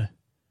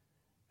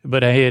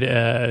 But I had,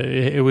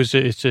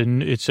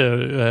 it's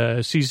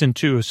a season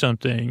 2 of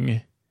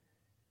something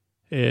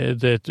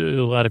that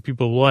a lot of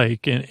people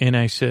like. And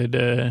I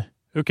said,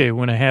 okay,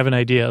 when I have an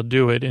idea, I'll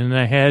do it. And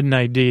I had an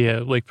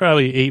idea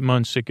probably 8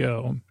 months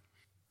ago.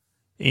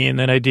 And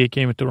that idea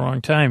came at the wrong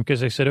time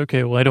because I said,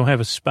 okay, well, I don't have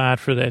a spot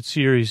for that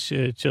series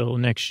till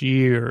next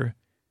year.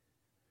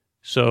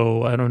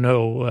 So I don't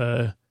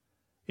know.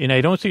 And I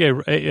don't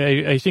think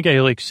I think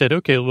I said,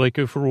 okay,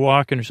 if we're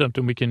walking or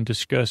something, we can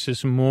discuss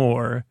this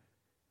more.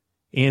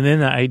 And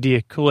then the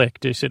idea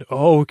clicked. I said,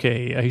 oh,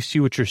 okay, I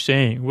see what you're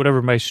saying.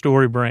 Whatever my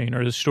story brain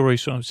or the story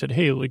song said,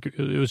 hey,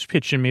 it was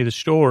pitching me the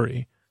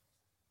story.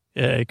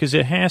 Because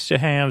it has to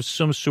have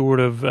some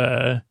sort of,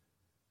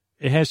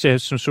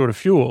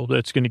 fuel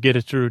that's going to get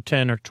it through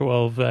 10 or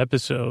 12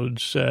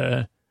 episodes,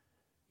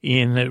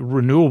 in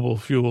renewable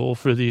fuel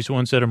for these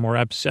ones that are more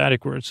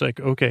episodic, where it's like,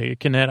 okay,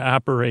 can that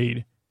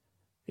operate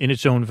in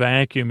its own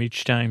vacuum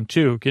each time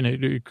too? Can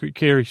it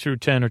carry through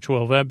 10 or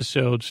 12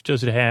 episodes?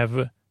 Does it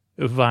have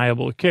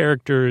viable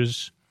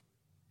characters?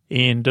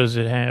 And does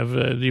it have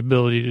the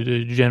ability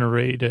to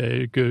generate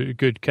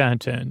good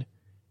content?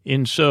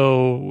 And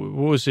so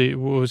what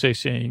was I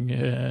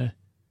saying?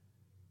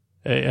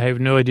 I have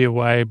no idea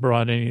why I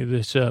brought any of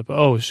this up.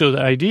 Oh, so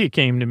the idea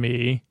came to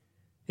me,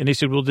 and they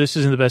said, well, this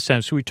isn't the best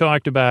time. So we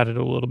talked about it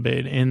a little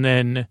bit, and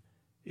then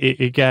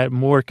it got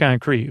more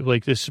concrete.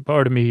 Like, this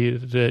part of me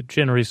that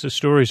generates the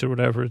stories or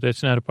whatever,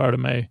 that's not a part of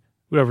my,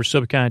 whatever,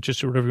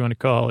 subconscious or whatever you want to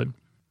call it,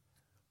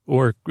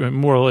 or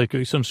more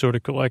likely some sort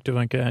of collective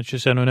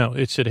unconscious. I don't know.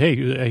 It said,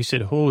 hey, I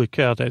said, holy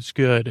cow, that's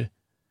good.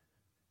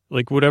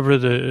 Like, whatever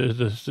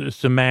the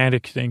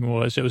thematic thing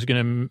was, it was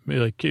going to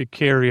like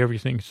carry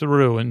everything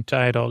through and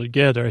tie it all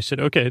together. I said,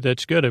 okay,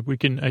 that's good.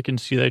 I can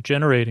see that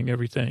generating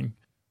everything.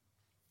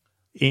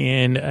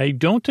 And I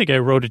don't think I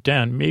wrote it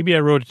down. Maybe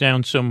I wrote it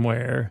down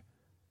somewhere,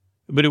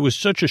 but it was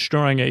such a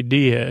strong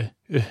idea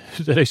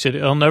that I said,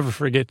 I'll never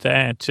forget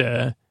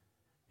that.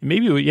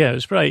 Maybe, it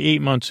was probably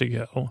 8 months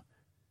ago.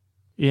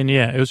 And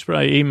it was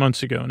probably 8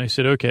 months ago. And I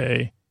said,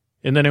 okay.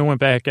 And then I went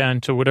back on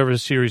to whatever the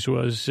series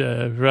was,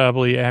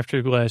 probably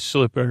After Glass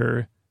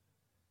Slipper.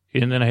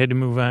 And then I had to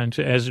move on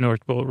to As the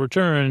North Pole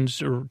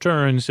Returns,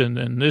 and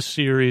then this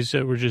series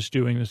that we're just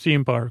doing, the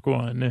theme park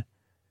one.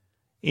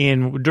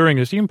 And during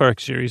the theme park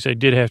series, I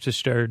did have to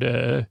start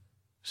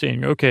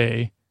saying,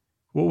 okay,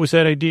 what was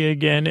that idea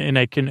again? And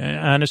I can,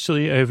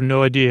 honestly, I have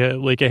no idea.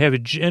 Like, I have a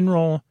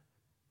general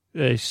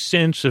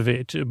sense of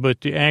it, but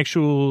the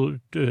actual,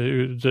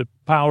 the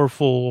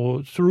powerful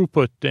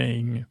throughput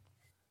thing,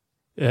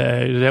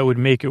 that would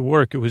make it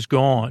work, it was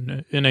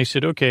gone. And I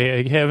said, okay,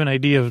 I have an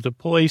idea of the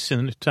place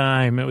and the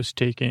time it was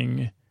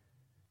taking,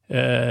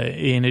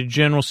 in a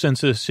general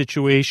sense of the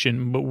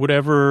situation, but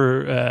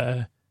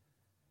whatever,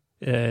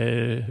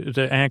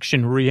 the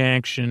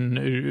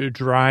action-reaction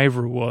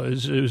driver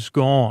was, it was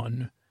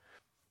gone.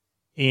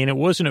 And it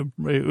wasn't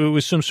it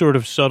was some sort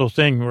of subtle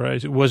thing where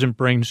it wasn't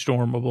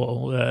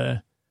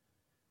brainstormable.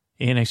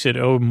 And I said,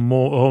 oh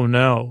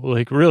no,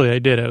 like, really, I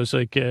did. I was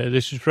like,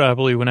 this is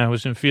probably when I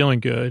wasn't feeling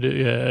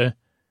good,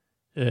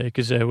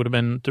 because that would have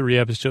been 3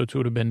 episodes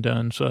would have been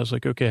done. So I was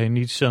like, okay, I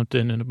need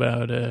something in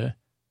about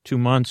 2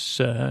 months.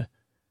 And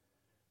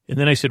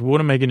then I said,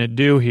 what am I going to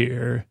do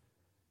here?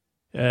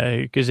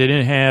 Because I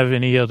didn't have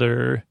any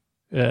other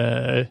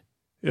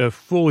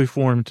fully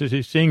formed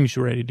things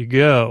ready to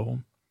go.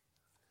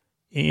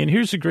 And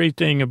here's the great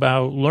thing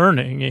about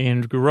learning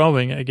and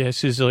growing, I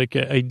guess, is like,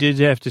 I did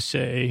have to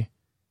say,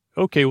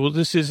 okay, well,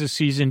 this is a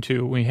season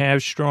 2. We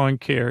have strong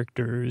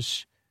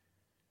characters,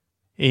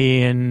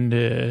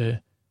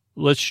 and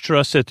let's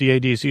trust that the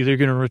idea is either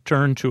going to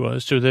return to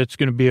us or that's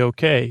going to be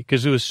okay.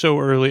 Because it was so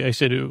early, I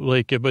said,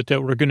 but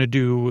that we're going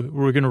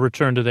to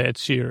return to that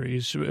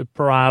series,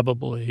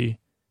 probably.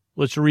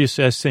 Let's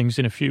reassess things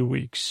in a few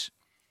weeks,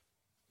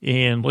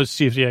 and let's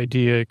see if the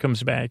idea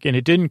comes back. And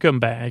it didn't come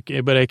back,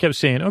 but I kept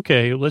saying,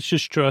 okay, let's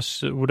just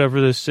trust whatever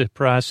this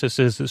process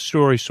is, the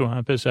story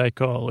swamp, as I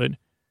call it,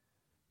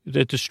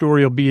 that the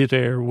story will be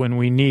there when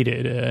we need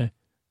it,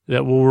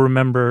 that we'll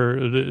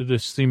remember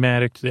this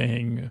thematic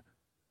thing,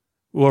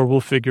 or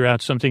we'll figure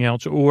out something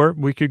else, or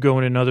we could go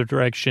in another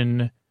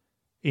direction,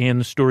 and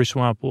the story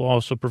swamp will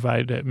also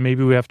provide that.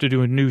 Maybe we have to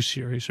do a new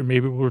series, or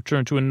maybe we'll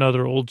return to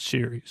another old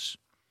series.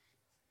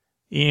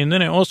 And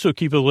then I also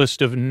keep a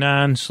list of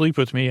non-sleep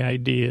with me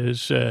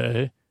ideas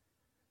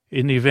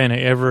in the event I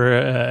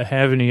ever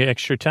have any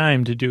extra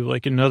time to do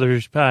like another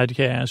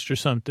podcast or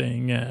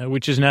something,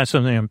 which is not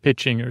something I'm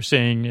pitching or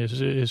saying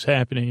is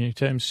happening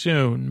anytime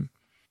soon.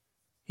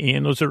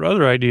 And those are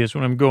other ideas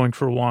when I'm going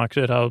for a walk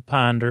that I'll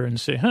ponder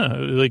and say,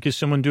 like, is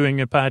someone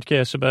doing a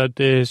podcast about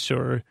this,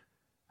 or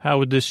how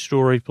would this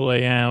story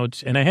play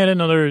out? And I had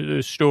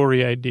another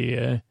story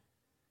idea.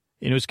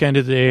 And it was kind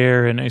of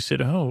there, and I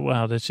said, oh,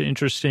 wow, that's an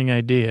interesting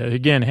idea.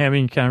 Again,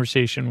 having a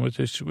conversation with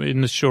this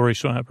in the story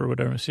swamp or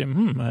whatever, I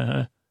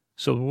said,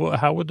 so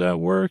how would that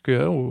work?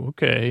 Oh,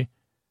 okay.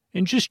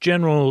 And just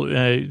general,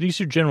 these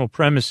are general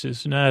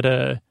premises, not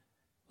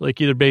like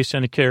either based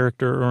on a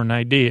character or an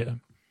idea.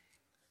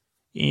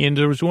 And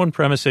there was one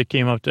premise that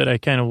came up that I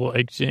kind of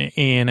liked,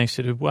 and I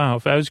said, wow,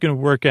 if I was going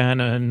to work on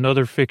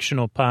another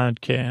fictional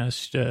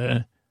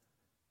podcast,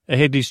 I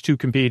had these 2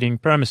 competing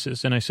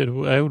premises, and I said,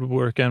 well, I would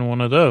work on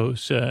one of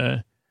those,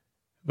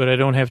 but I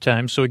don't have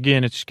time. So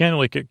again, it's kind of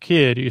like a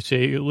kid. You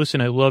say, listen,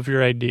 I love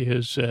your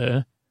ideas.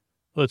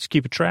 Let's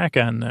keep a track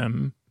on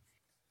them.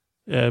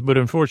 But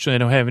unfortunately, I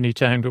don't have any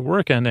time to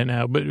work on that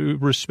now, but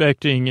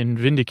respecting and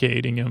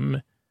vindicating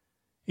them.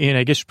 And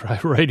I guess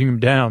probably writing them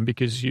down,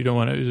 because you don't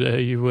want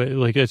to,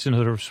 like, that's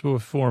another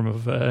form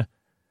of,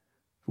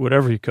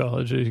 whatever you call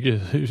it,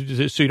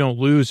 so you don't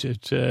lose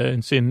it,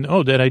 and saying,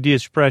 oh, that idea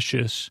is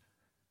precious.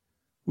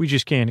 We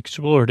just can't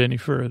explore it any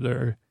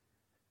further.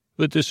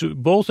 But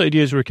both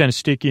ideas were kind of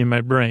sticky in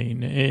my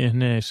brain.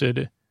 And I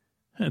said,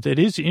 that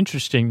is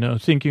interesting, though,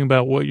 thinking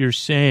about what you're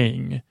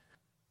saying.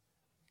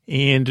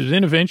 And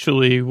then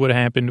eventually what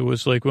happened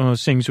was like one of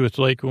those things with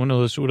like one of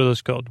those, what are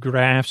those called,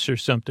 graphs or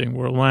something,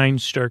 where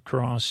lines start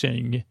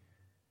crossing.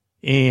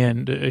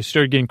 And I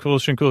started getting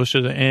closer and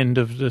closer to the end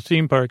of the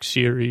theme park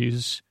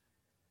series.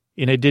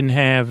 And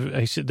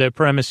I said that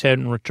premise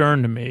hadn't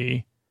returned to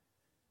me.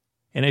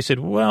 And I said,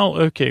 well,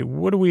 okay,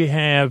 what do we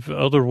have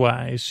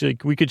otherwise?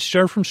 Like, we could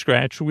start from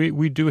scratch.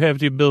 We do have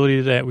the ability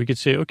to that. We could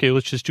say, okay,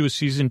 let's just do a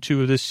season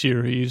 2 of this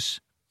series.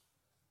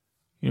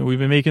 You know, we've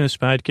been making this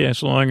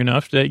podcast long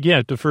enough that,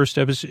 yeah, the first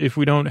episode, if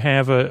we don't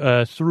have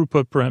a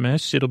throughput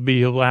premise, it'll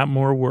be a lot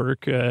more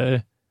work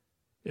of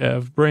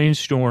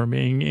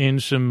brainstorming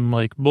and some,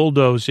 like,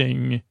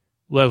 bulldozing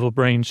level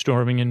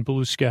brainstorming in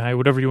blue sky,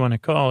 whatever you want to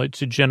call it,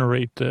 to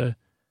generate a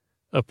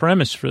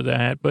premise for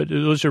that. But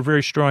those are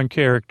very strong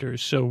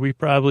characters, so we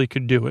probably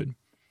could do it.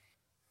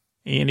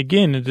 And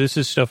again, this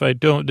is stuff that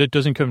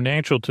doesn't come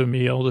natural to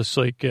me, all this,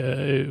 like,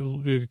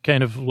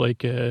 kind of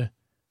like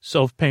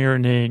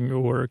self-parenting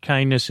or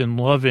kindness and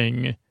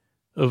loving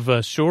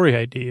of story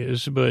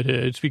ideas, but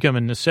it's become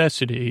a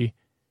necessity.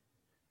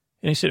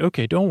 And I said,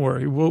 okay, don't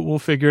worry, we'll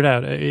figure it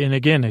out. And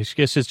again, I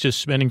guess it's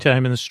just spending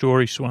time in the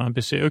story swamp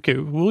to say, okay,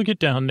 we'll get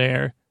down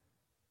there.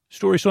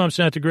 Story swamp's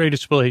not the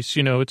greatest place,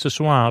 you know, it's a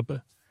swamp,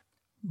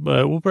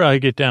 but we'll probably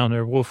get down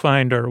there. We'll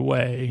find our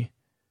way.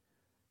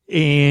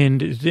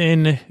 And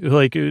then,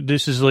 like,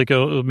 this is like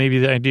maybe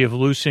the idea of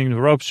loosening the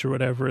ropes or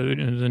whatever,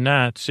 the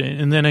knots.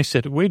 And then I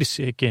said, wait a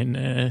second.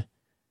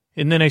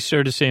 And then I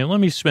started saying, let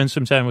me spend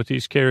some time with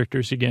these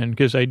characters again,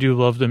 because I do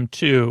love them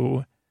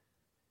too.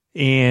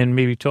 And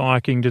maybe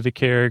talking to the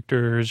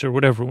characters or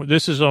whatever.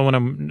 This is all when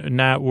I'm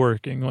not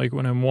working, like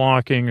when I'm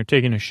walking or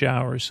taking a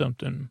shower or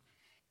something.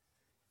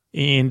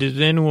 And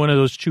then one of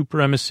those two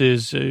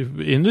premises,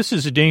 and this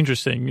is a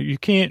dangerous thing, you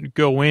can't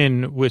go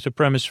in with a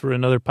premise for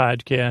another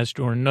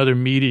podcast or another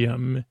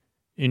medium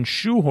and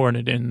shoehorn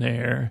it in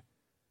there.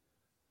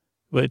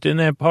 But then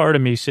that part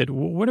of me said,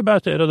 well, what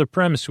about that other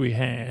premise we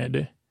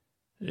had?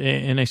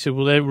 And I said,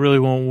 well, that really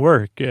won't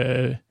work.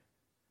 And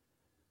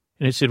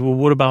I said, well,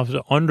 what about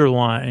the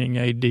underlying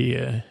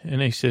idea?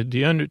 And I said,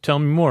 tell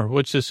me more.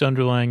 What's this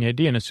underlying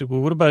idea? And I said,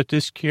 well, what about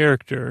this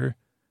character?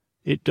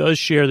 It does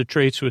share the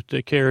traits with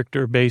the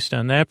character based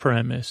on that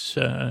premise.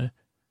 And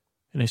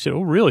I said,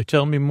 oh, really?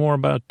 Tell me more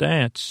about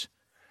that.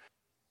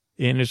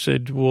 And it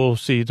said, well,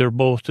 see, they're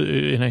both.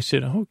 And I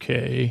said,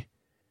 okay.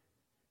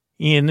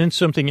 And then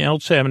something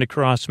else happened to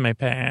cross my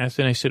path.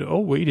 And I said, oh,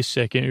 wait a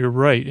second, you're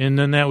right. And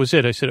then that was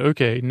it. I said,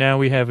 okay, now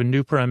we have a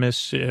new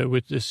premise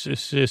with this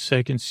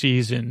second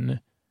season.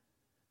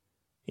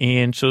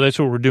 And so that's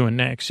what we're doing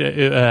next on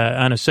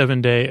a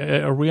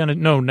 7-day. Are we on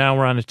now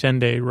we're on a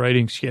 10-day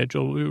writing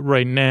schedule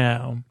right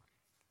now.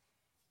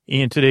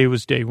 And today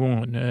was day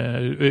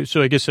 1.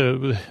 So I guess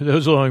that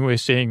was a long way of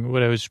saying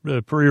what I was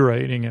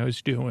pre-writing I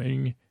was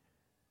doing.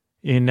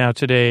 And now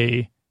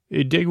today,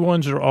 day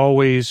 1s are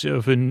always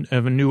of a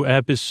new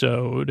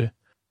episode,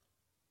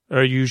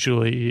 are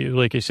usually,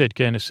 like I said,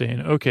 kind of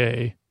saying,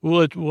 okay,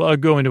 well, I'll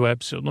go into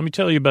episode. Let me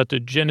tell you about the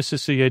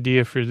genesis of the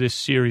idea for this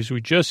series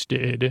we just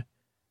did.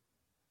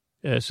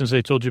 Since I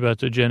told you about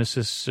the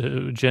genesis of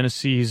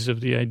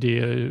the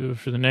idea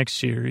for the next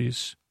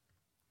series.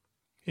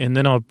 And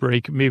then I'll try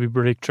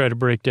to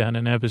break down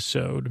an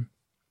episode.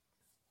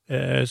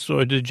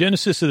 So the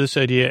genesis of this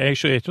idea,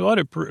 actually, I thought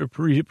it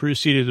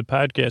preceded the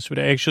podcast, but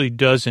it actually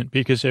doesn't,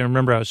 because I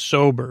remember I was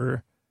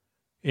sober,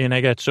 and I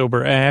got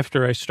sober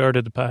after I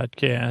started the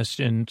podcast.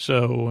 And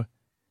so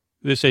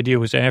this idea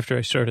was after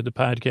I started the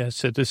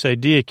podcast that this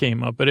idea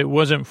came up, but it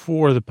wasn't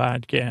for the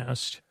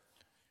podcast.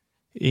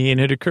 And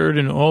it occurred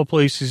in all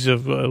places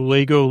of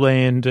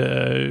Legoland,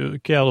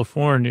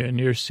 California,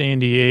 near San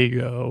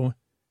Diego.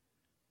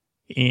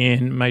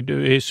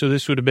 And so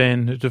this would have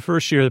been the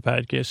first year of the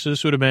podcast. So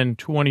this would have been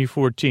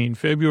 2014,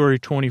 February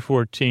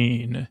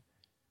 2014.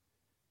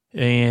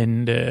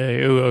 And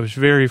I was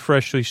very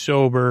freshly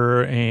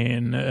sober,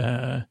 and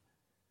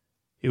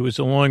it was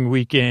a long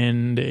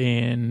weekend.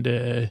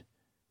 And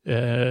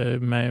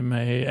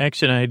my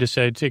ex and I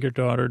decided to take our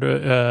daughter to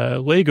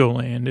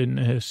Legoland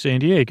in San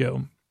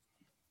Diego.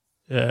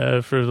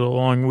 For the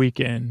long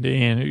weekend.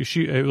 And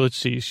let's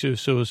see, so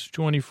it was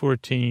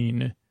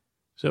 2014.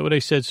 Is that what I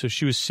said? So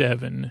she was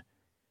 7.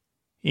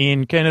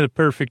 And kind of the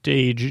perfect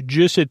age,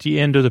 just at the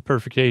end of the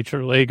perfect age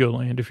for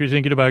Legoland. If you're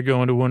thinking about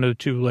going to one of the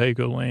two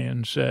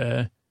Legolands,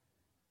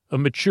 a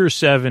mature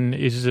 7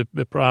 is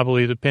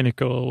probably the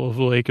pinnacle of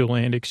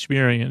Legoland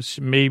experience.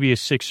 Maybe a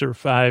 6 or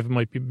 5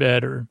 might be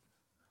better.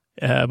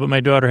 But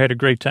my daughter had a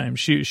great time.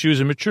 She was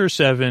a mature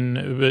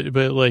 7,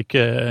 but like,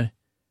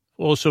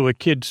 also a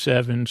kid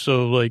 7,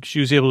 so like she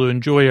was able to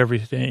enjoy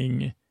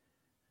everything.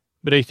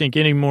 But I think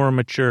any more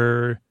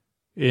mature,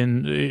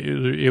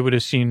 it would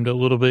have seemed a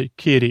little bit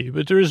kiddie.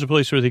 But there is a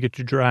place where they get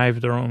to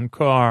drive their own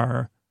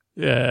car,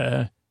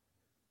 but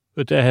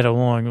that had a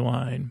long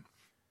line.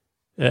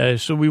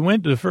 So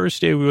the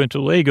first day we went to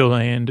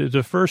Legoland,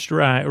 the first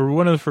ride, or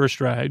one of the first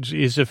rides,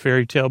 is a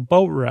fairy tale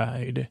boat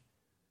ride.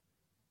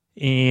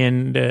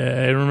 And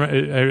I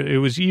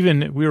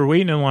remember we were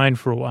waiting in line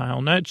for a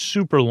while, not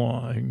super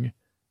long.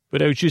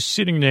 But I was just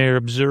sitting there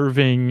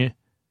observing,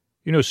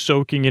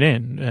 soaking it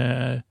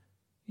in.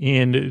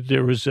 And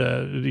there was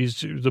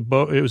it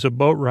was a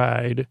boat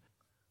ride,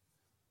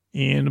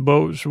 and the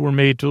boats were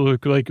made to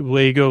look like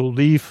Lego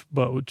leaf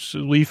boats,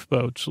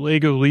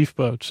 Lego leaf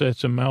boats.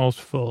 That's a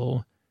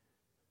mouthful.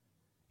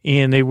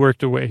 And they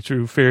worked their way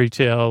through fairy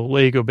tale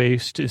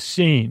Lego-based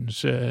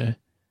scenes.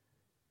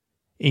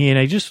 And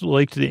I just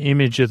liked the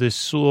image of this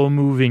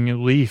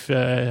slow-moving leaf,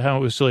 how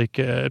it was like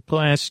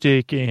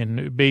plastic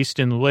and based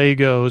in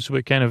Legos,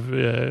 but kind of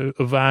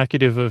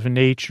evocative of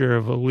nature,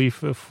 of a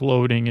leaf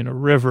floating in a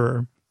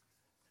river.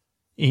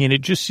 And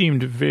it just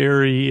seemed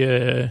very,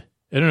 I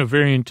don't know,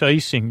 very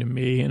enticing to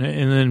me, and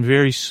then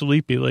very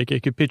sleepy. Like I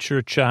could picture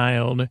a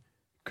child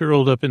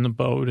curled up in the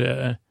boat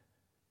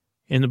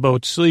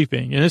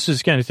sleeping. And this is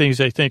the kind of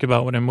things I think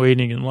about when I'm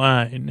waiting in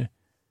line.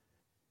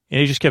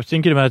 And I just kept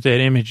thinking about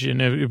that image,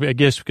 and I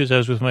guess because I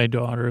was with my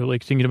daughter,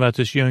 like thinking about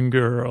this young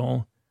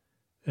girl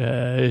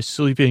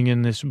sleeping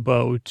in this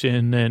boat,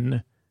 and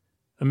then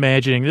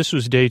imagining, this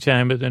was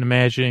daytime, but then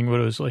imagining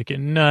what it was like at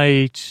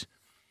night.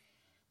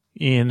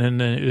 And then,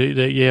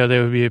 that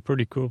would be a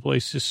pretty cool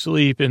place to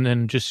sleep. And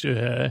then just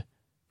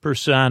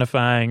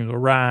personifying the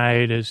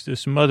ride as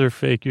this mother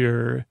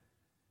figure.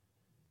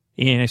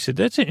 And I said,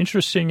 that's an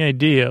interesting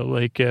idea,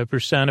 like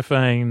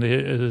personifying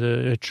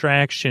the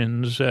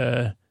attractions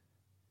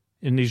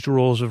in these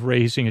roles of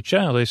raising a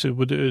child. I said,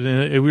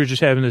 we were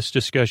just having this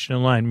discussion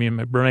in line, me and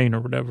my brain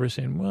or whatever,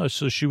 saying, well,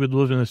 so she would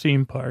live in the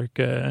theme park.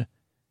 And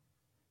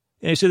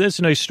I said, that's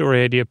a nice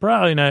story idea.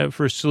 Probably not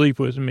for Sleep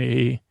With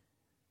Me.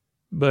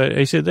 But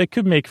I said, that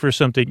could make for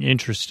something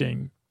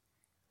interesting.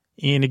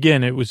 And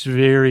again, it was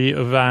very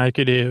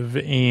evocative,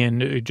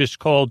 and it just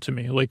called to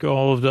me, like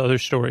all of the other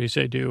stories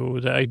I do.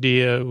 The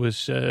idea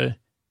was,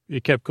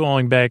 it kept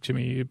calling back to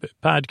me.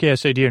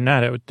 Podcast idea or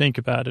not, I would think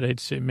about it. I'd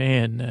say,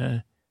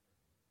 man,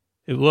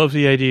 I love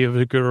the idea of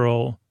a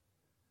girl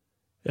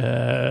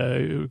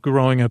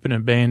growing up in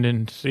an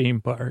abandoned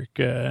theme park,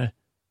 and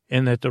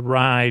that the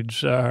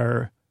rides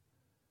are,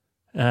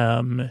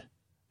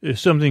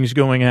 something's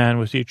going on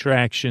with the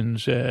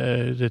attractions,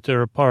 that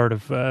they're a part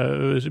of,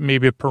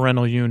 maybe a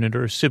parental unit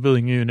or a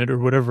sibling unit or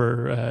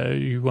whatever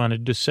you want to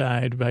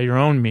decide by your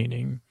own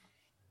meaning.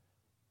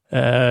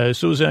 So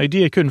it was an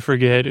idea I couldn't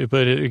forget,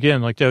 but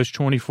again, like that was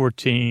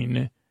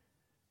 2014.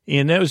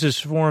 And that was as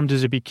formed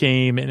as it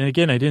became. And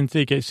again, I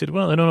said,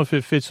 well, I don't know if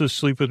it fits with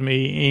Sleep With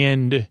Me.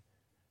 And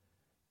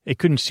I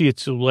couldn't see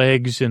its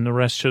legs and the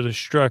rest of the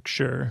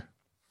structure.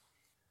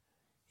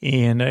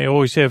 And I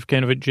always have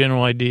kind of a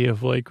general idea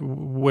of like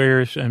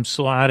where I'm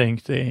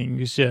slotting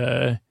things.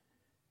 And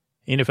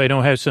if I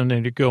don't have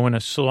something to go in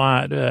a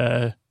slot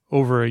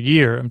over a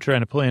year, I'm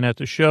trying to plan out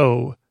the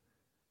show.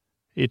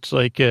 It's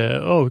like,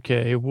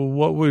 okay, well,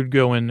 what would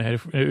go in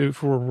that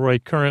if we're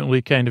like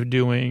currently kind of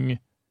doing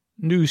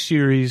new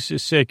series, a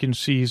second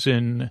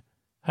season,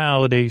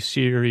 holiday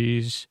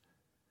series,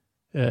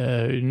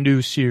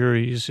 new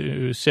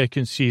series,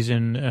 second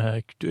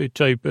season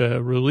type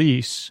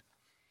release.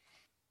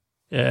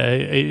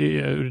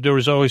 There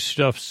was always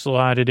stuff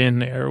slotted in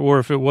there, or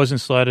if it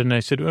wasn't slotted, and I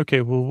said, okay,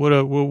 well,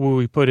 what will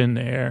we put in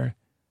there?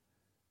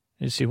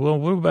 And I said, well,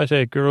 what about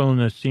that girl in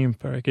the theme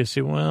park? I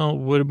said, well,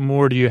 what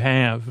more do you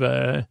have?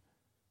 And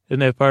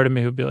that part of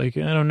me would be like,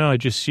 I don't know, I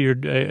just see her,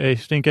 I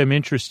think I'm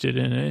interested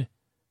in it.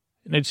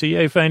 And I'd say, yeah,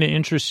 I find it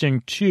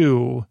interesting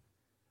too,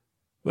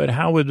 but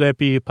how would that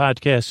be a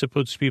podcast that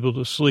puts people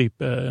to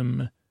sleep?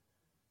 And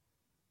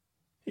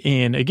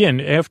again,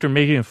 after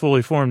making it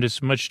fully formed, it's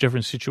a much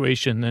different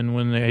situation than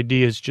when the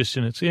idea is just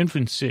in its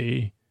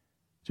infancy.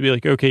 To be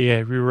like, okay, yeah,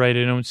 you're right,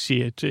 I don't see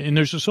it. And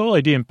there's this whole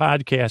idea in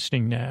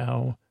podcasting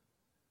now,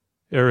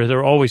 or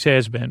there always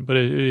has been, but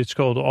it's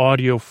called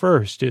audio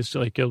first. It's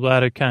like a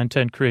lot of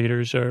content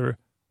creators are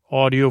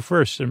audio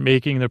first. They're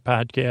making their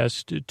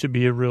podcast to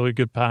be a really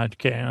good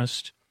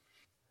podcast.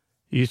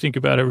 You think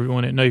about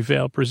everyone at Night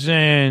Vale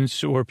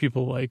Presents, or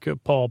people like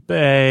Paul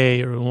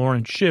Bay or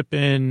Lauren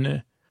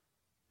Shippen.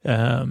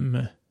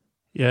 They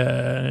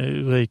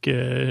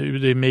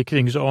make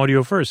things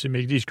audio first. They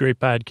make these great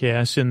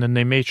podcasts, and then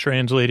they may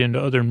translate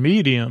into other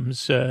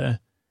mediums,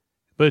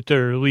 but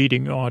they're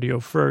leading audio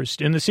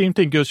first. And the same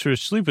thing goes for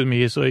Sleep With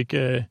Me. It's like,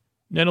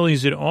 not only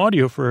is it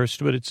audio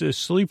first, but it's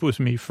Sleep With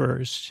Me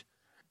first.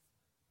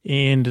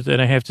 And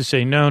then I have to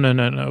say,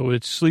 no,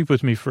 it's Sleep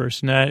With Me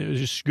first, not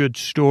just good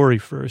story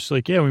first.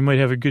 Like, yeah, we might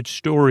have a good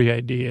story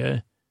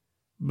idea,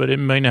 but it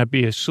might not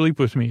be a Sleep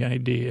With Me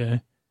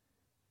idea.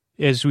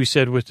 As we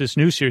said with this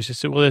new series, I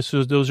said, well,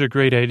 those are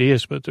great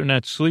ideas, but they're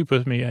not Sleep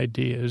With Me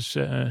ideas.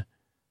 And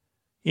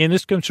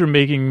this comes from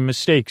making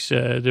mistakes.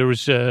 There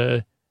was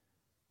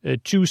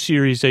two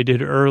series I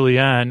did early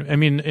on. I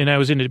mean, and I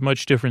was in a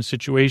much different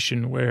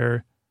situation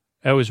where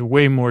I was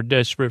way more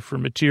desperate for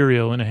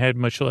material and I had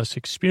much less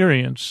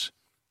experience.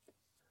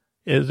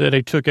 That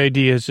I took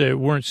ideas that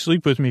weren't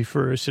Sleep With Me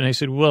first, and I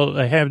said, well,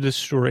 I have this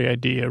story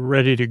idea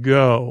ready to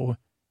go.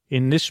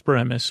 In this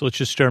premise, let's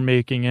just start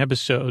making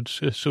episodes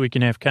so we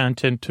can have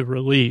content to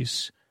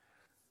release.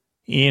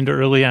 And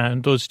early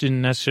on, those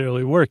didn't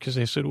necessarily work because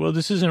I said, well,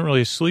 this isn't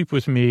really a Sleep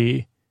With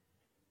Me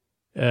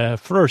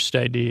first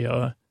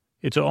idea.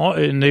 It's all,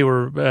 and they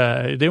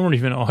weren't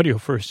even audio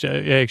first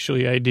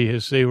actually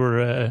ideas. They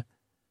were,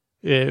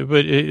 so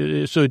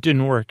it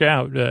didn't work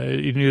out.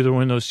 Neither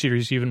one of those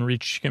series even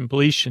reached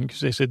completion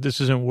because they said this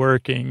isn't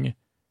working.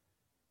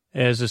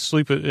 as a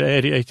sleep.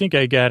 I think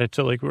I got it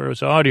to like where it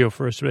was audio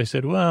first, but I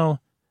said,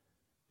 well,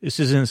 this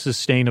isn't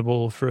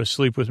sustainable for a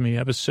Sleep With Me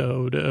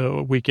episode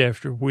week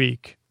after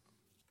week.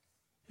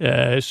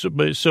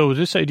 So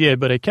this idea,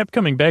 but I kept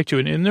coming back to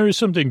it, and there is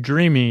something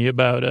dreamy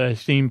about a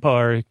theme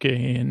park,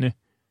 and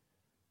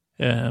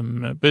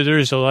but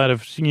there's a lot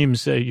of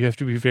themes that you have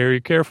to be very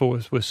careful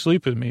with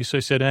Sleep With Me. So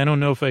I said, I don't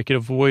know if I could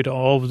avoid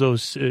all of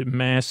those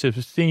massive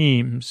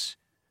themes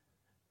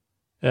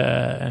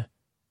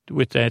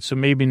with that, so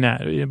maybe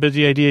not. But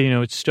the idea,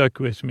 it stuck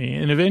with me,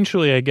 and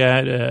eventually I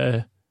got.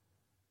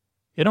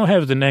 I don't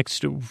have the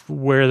next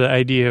where the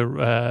idea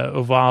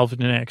evolved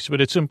next,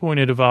 but at some point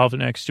it evolved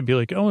next to be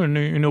like, oh, no,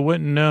 you know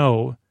what?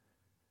 No,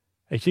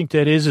 I think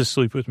that is a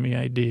Sleep With Me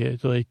idea.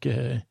 Like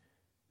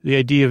the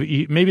idea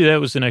of maybe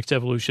that was the next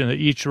evolution, that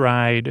each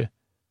ride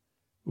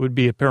would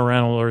be a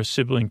parental or a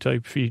sibling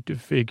type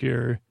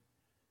figure,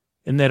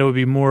 and that it would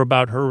be more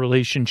about her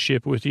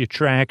relationship with the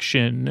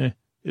attraction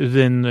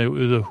than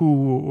the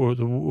who or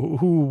the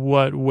who,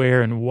 what,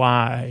 where, and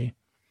why.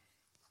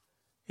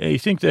 I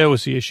think that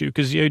was the issue,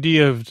 because the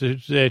idea of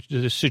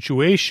the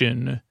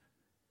situation,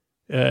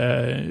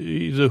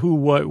 the who,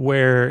 what,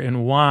 where,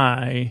 and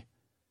why,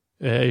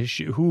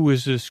 who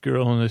is this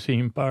girl in the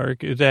theme park,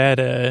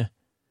 that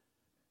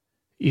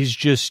is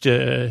just,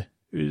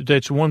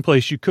 that's one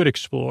place you could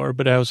explore.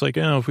 But I was like,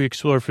 if we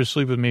explore for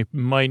Sleep With Me, it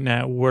might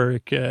not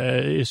work,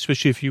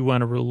 especially if you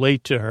want to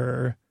relate to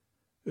her.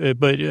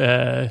 But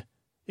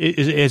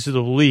as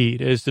the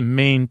lead, as the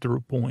main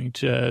through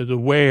point, the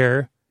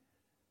where,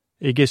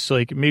 I guess,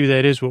 like, maybe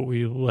that is what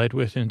we led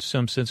with in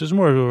some sense. It's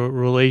more of a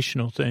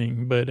relational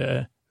thing, but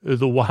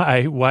the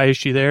why is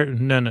she there?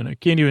 No,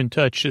 can't even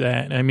touch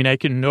that. I mean, I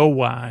can know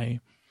why,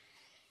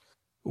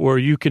 or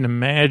you can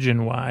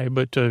imagine why,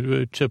 but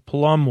to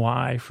plumb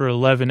why for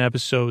 11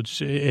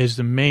 episodes as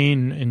the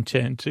main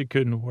intent, it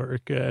couldn't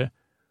work.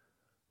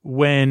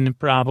 When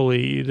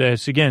probably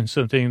that's, again,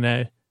 something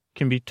that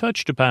can be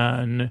touched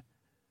upon,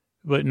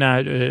 but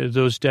not,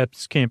 those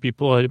depths can't be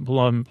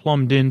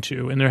plumbed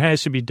into. And there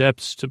has to be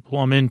depths to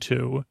plumb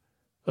into.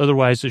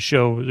 Otherwise, the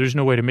show, there's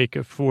no way to make a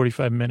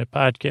 45-minute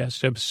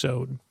podcast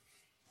episode.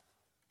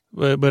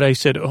 But I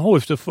said,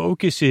 if the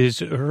focus is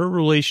her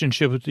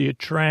relationship with the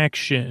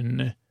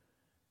attraction,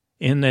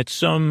 and that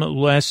some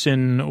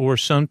lesson or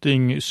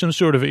something, some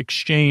sort of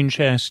exchange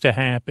has to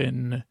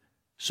happen,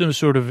 some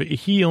sort of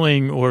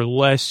healing or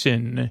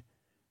lesson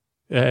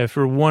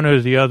for one or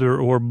the other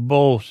or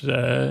both,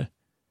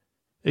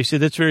 they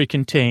said that's very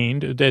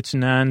contained. That's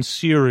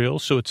non-serial,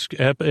 so it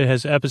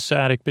has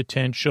episodic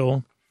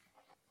potential.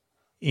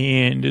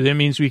 And that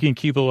means we can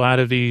keep a lot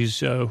of these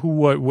who,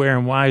 what, where,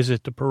 and whys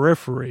at the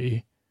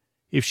periphery.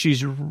 If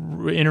she's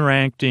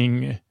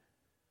interacting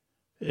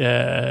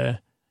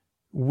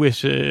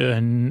with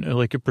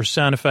like a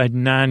personified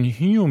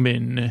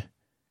non-human,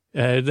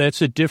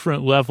 that's a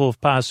different level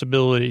of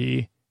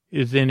possibility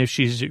than if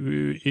she's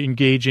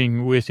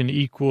engaging with an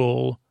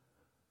equal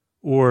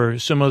or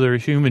some other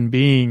human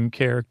being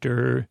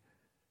character.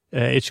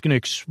 It's going to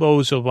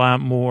expose a lot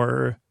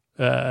more.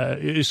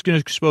 It's going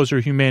to expose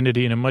her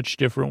humanity in a much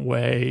different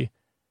way.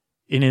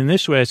 And in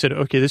this way, I said,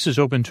 okay, this is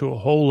open to a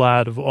whole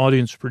lot of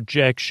audience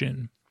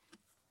projection,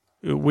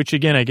 which,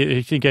 again,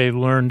 I think I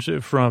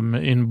learned from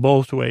in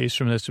both ways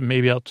from this. And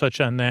maybe I'll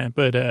touch on that.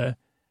 But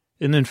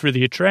and then for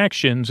the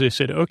attractions, they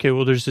said, okay,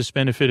 well, there's this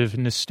benefit of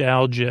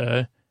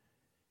nostalgia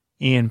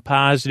and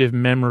positive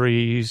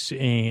memories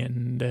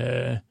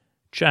and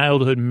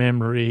childhood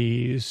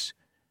memories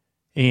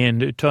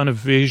and a ton of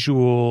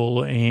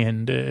visual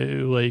and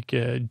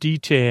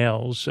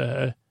details,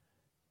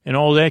 and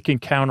all that can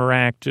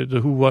counteract the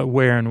who, what,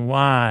 where, and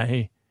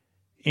why,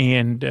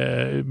 and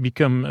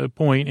become a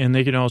point, and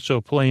they can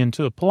also play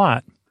into the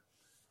plot.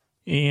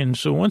 And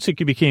so once it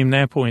became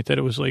that point, that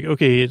it was like,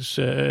 okay, it's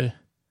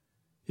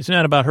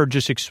not about her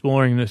just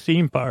exploring the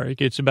theme park.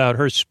 It's about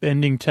her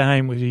spending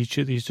time with each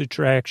of these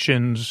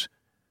attractions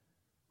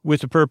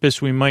with a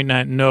purpose we might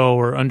not know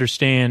or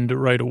understand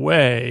right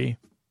away.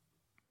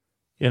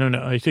 I don't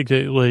know. I think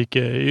that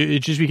it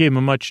just became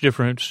a much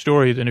different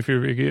story than if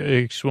you're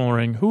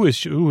exploring who is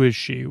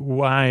she,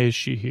 why is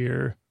she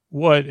here,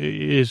 what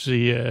is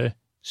the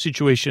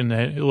situation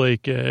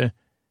that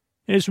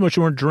it's much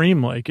more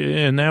dreamlike,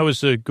 and that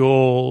was the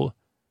goal.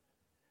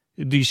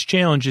 These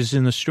challenges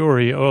in the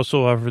story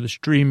also offer this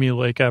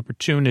dreamy-like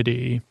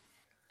opportunity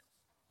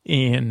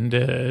and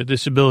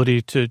this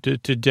ability to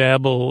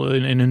dabble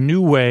in a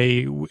new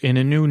way, in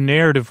a new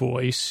narrative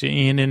voice,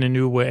 and in a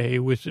new way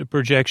with a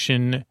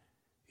projection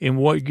in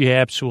what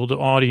gaps will the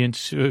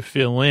audience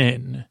fill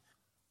in.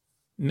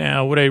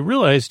 Now, what I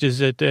realized is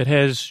that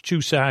has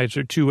two sides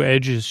or two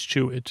edges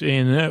to it,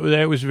 and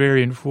that was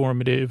very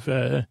informative,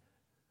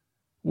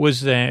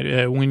 was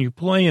that when you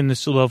play in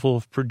this level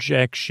of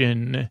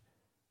projection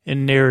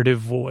and narrative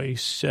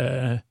voice,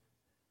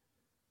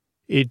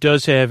 it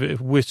does have,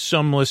 with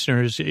some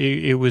listeners,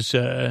 it was,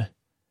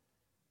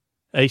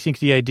 I think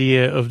the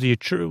idea of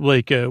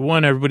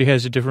one, everybody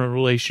has a different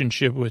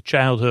relationship with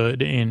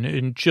childhood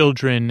and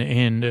children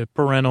and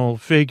parental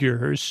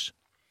figures.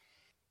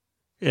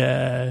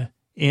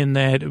 in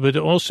that, but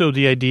also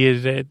the idea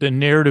that the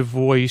narrative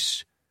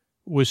voice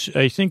was,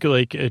 I think,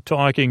 like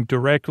talking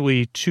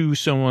directly to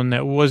someone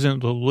that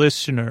wasn't the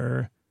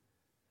listener.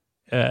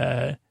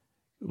 That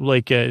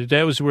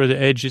was where the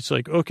edge, it's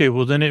like, okay,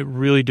 well, then it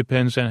really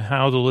depends on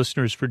how the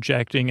listener is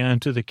projecting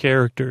onto the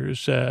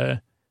characters.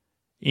 And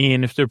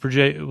if they're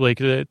like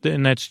that,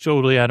 then that's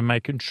totally out of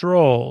my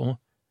control.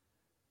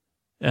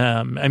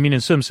 I mean,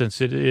 in some sense,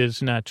 it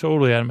is not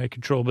totally out of my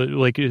control, but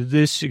like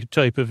this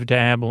type of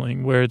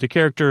dabbling where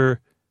the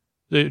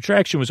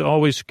attraction was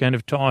always kind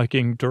of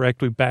talking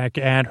directly back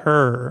at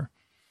her,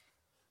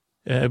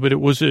 but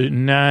it was a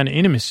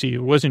non-intimacy.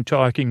 It wasn't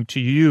talking to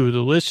you, the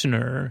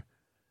listener.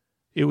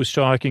 It was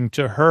talking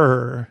to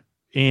her.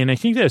 And I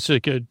think that's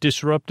like a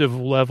disruptive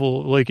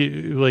level, like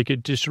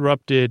it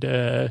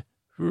disrupted,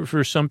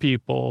 for some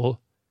people,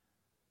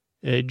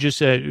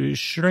 just a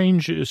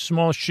strange,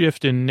 small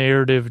shift in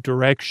narrative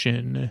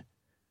direction.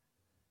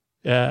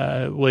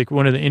 Like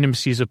one of the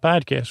intimacies of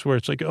podcasts where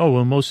it's like, oh,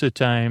 well, most of the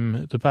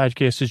time the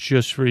podcast is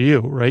just for you,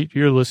 right?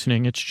 You're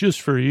listening. It's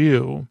just for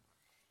you.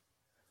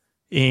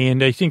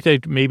 And I think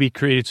that maybe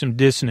created some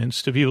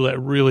dissonance to people that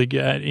really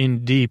got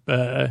in deep,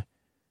 not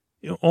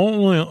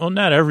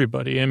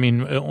everybody. I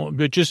mean,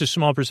 but just a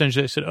small percentage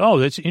that said, oh,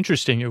 that's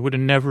interesting. I would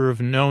have never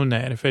have known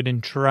that if I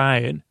didn't try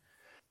it.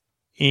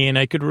 And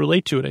I could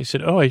relate to it. I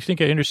said, oh, I think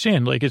I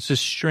understand. Like, it's a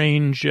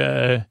strange,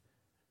 what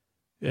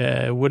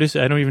is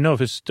it? I don't even know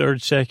if it's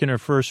third, second, or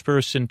first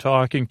person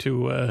talking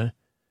to,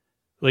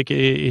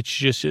 it's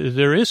just,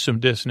 there is some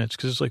dissonance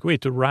because it's like,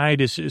 wait, the ride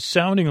is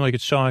sounding like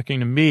it's talking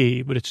to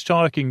me, but it's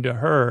talking to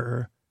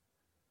her.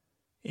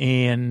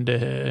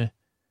 And,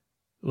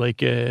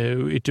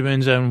 it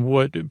depends on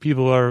what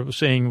people are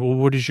saying. Well,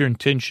 what is your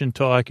intention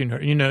talking to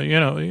her?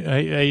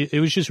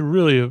 It was just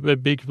really a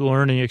big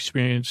learning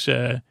experience,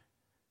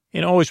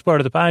 and always part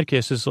of the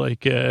podcast is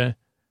like,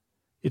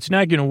 it's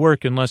not going to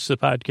work unless the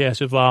podcast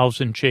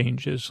evolves and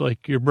changes.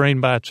 Like your brain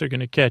bots are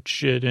going to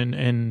catch it and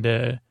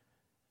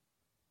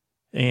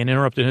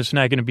interrupt it. It's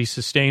not going to be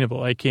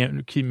sustainable. I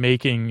can't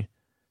couldn't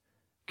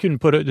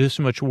put this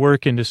much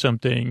work into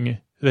something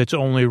that's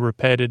only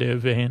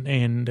repetitive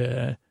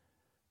yeah.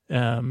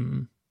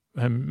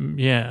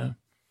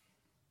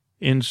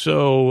 And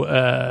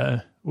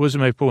so, what was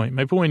my point?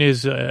 My point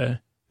is, the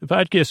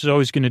podcast is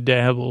always going to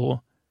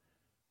dabble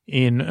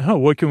in,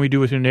 what can we do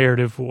with a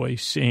narrative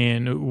voice?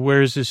 And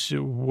where's this,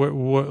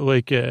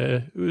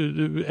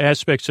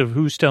 aspects of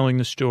who's telling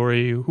the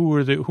story,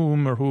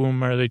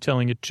 whom are they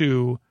telling it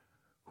to,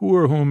 who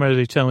or whom are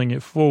they telling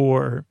it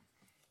for,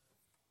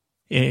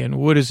 and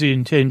what is the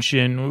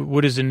intention,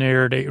 what is the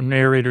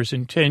narrator's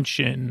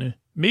intention?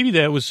 Maybe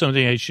that was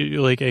something I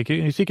should,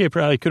 I think I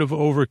probably could have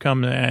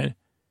overcome that,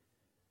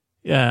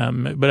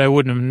 but I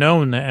wouldn't have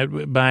known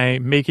that by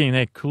making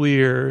that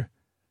clear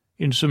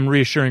in some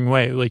reassuring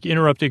way, like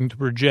interrupting the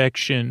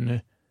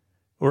projection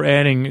or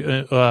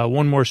adding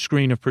one more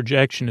screen of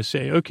projection to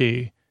say,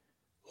 okay,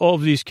 all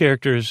of these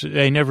characters,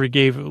 I never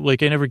gave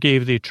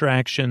the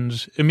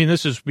attractions. I mean,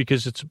 this is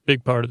because it's a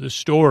big part of the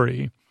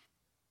story.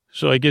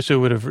 So I guess it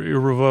would have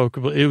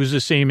irrevocable. It was the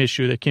same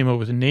issue that came up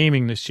with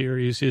naming the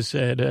series, is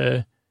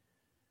that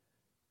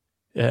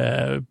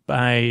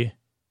by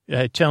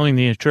telling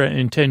the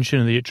intention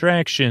of the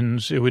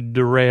attractions, it would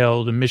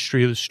derail the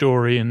mystery of the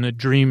story and the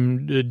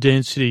dream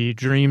density,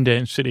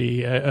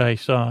 I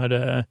thought.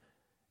 And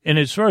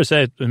as far as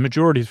that, the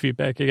majority of the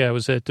feedback I got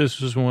was that this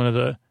was one of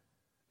the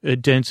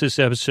densest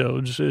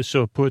episodes,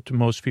 so it put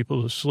most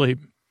people to sleep.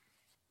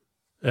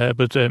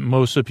 But that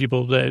most of the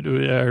people that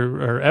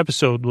are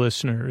episode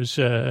listeners,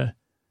 really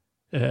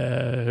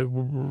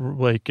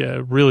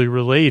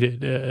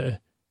related,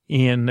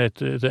 and that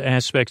the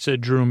aspects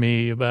that drew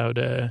me about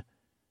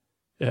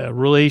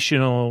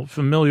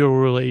familial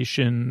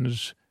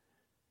relations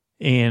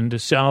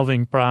and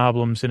solving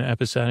problems in an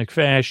episodic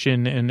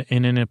fashion and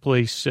in a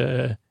place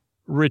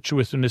rich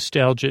with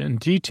nostalgia and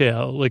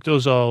detail, like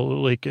those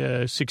all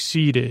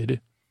succeeded.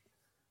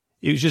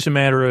 It was just a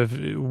matter of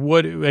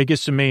what, I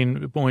guess the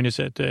main point is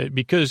that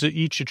because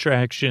each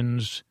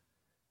attraction's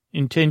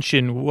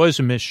intention was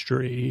a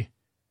mystery,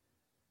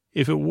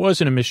 if it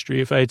wasn't a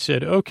mystery, if I had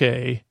said,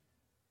 okay,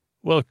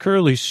 well,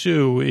 Curly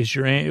Sue is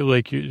your aunt,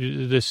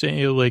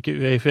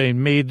 if I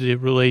made the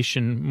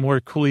relation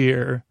more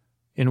clear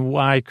and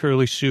why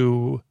Curly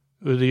Sue,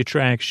 the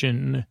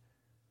attraction,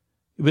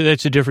 but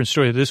that's a different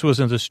story. This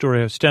wasn't the story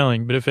I was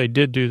telling, but if I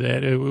did do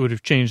that, it would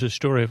have changed the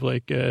story of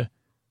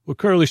well,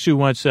 Curly Sue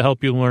wants to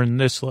help you learn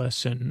this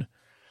lesson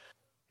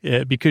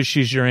because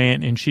she's your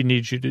aunt and she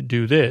needs you to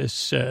do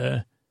this.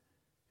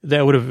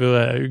 That would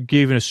have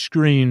given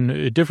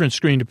a different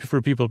screen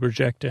for people to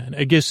project on.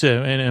 I guess,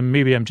 and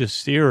maybe I'm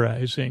just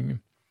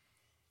theorizing,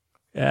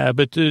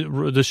 but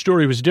the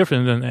story was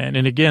different than that.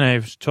 And again,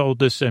 I've told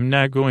this, I'm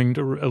not going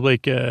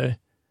to,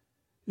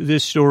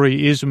 this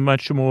story is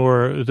much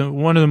more,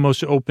 one of the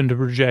most open to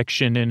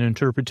projection and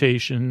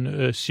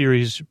interpretation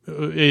series.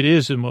 It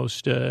is the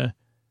most that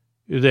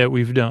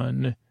we've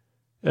done.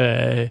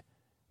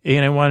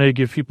 And I wanted to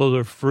give people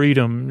the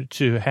freedom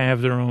to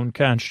have their own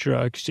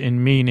constructs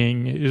and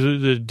meaning.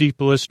 The deep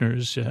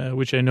listeners,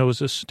 which I know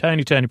is a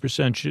tiny, tiny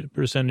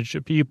percentage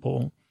of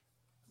people.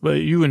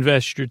 But you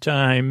invest your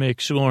time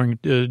exploring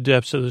the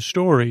depths of the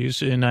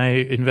stories, and I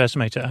invest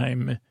my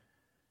time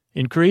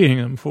in creating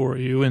them for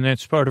you. And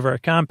that's part of our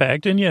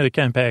compact. And yeah, the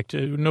compact,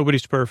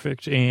 nobody's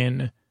perfect.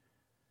 And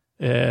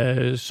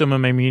some of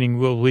my meaning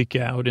will leak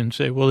out and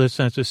say, well, that's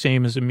not the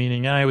same as the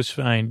meaning I was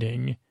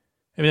finding.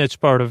 I mean, that's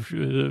part of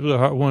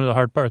one of the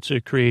hard parts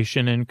of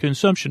creation and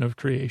consumption of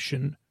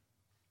creation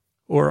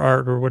or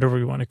art or whatever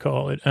you want to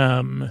call it.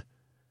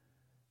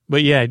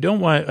 But yeah,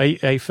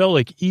 I felt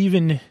like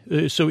even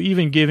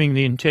giving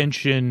the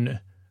intention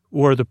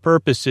or the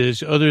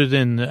purposes other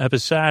than the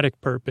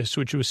episodic purpose,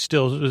 which was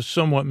still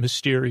somewhat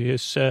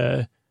mysterious,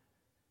 and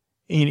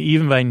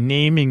even by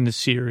naming the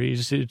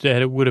series,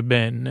 that it would have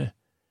been,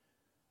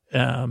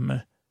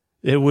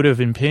 it would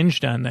have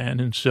impinged on that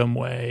in some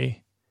way.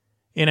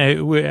 And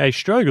I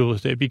struggle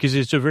with it because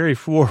it's a very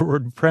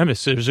forward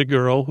premise. There's a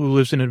girl who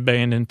lives in an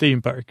abandoned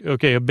theme park.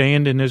 Okay,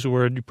 abandoned is a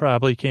word you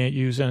probably can't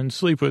use on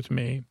Sleep With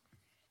Me,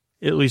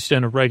 at least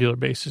on a regular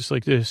basis.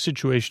 Like the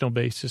situational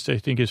basis, I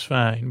think is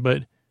fine.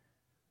 But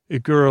a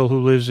girl who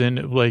lives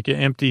in like an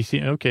empty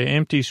theme, okay,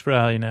 empty's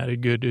probably not a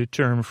good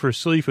term for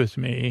Sleep With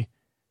Me.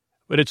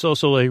 But it's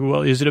also like,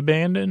 well, is it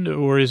abandoned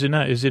or is it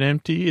not? Is it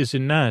empty? Is it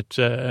not?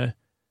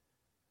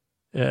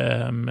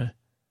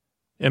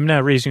 I'm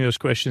not raising those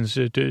questions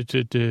to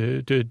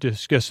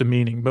discuss the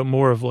meaning, but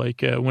more of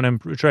like when I'm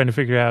trying to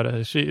figure out,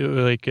 is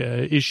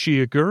she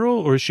a girl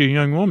or is she a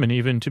young woman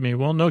even to me?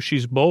 Well, no,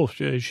 she's both.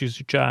 She's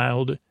a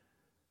child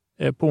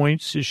at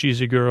points. She's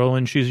a girl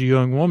and she's a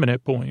young woman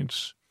at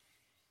points.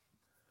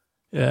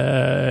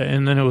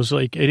 And then it was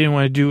like, I didn't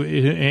want to do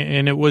it.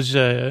 And it was,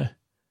 I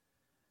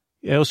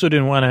also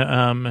didn't want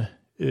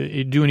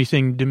to do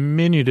anything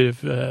diminutive,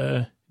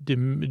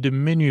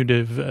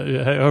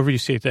 however you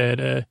say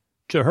that,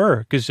 to her,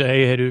 because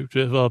I had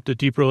developed a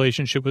deep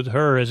relationship with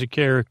her as a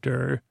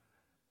character.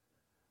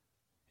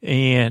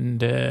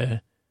 And I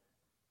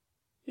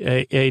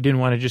didn't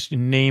want to just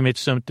name it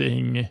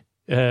something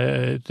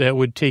that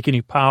would take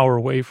any power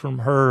away from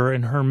her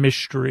and her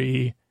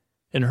mystery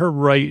and her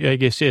right, I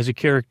guess, as a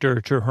character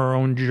to her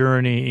own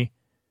journey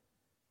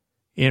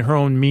and her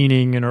own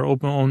meaning and her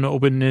own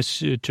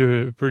openness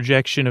to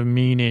projection of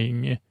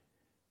meaning.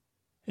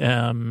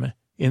 And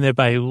that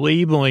by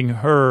labeling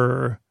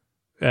her,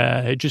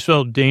 it just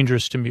felt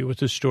dangerous to me with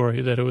the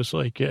story that it was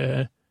like,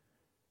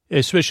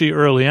 especially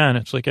early on,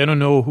 it's like, I don't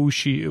know who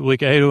she,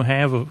 like, I don't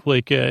have,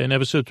 in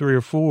episode 3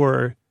 or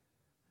 4,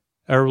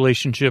 our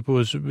relationship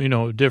was,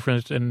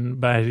 different than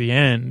by the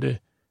end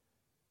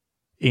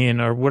in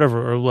our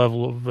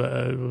level of,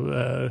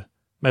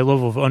 my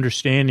level of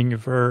understanding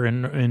of her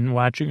and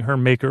watching her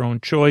make her own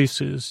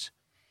choices.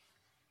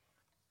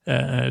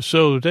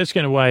 So that's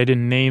kind of why I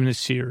didn't name the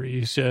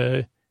series.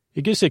 I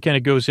guess it kind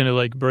of goes into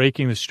like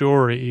breaking the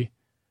story.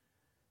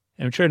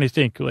 I'm trying to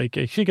think, I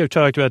think I've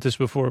talked about this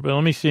before, but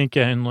let me think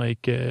on,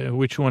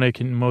 which one I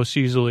can most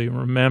easily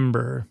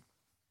remember.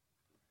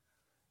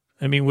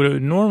 I mean, what I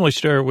would normally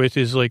start with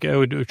is, I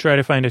would try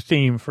to find a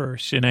theme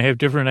first, and I have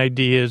different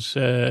ideas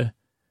or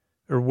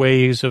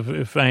ways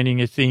of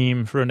finding a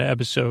theme for an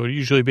episode,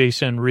 usually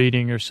based on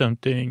reading or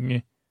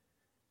something.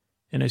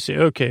 And I say,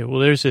 okay, well,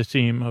 there's a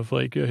theme of,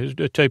 a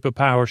type of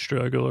power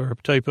struggle or a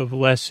type of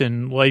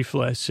life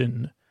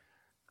lesson.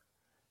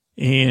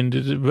 And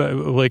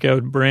I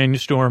would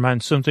brainstorm on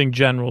something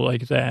general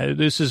like that.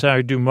 This is how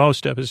I do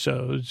most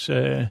episodes.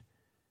 And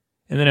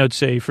then I would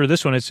say, for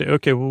this one, I'd say,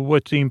 okay, well,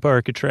 what theme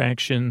park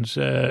attractions,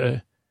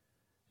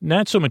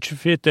 not so much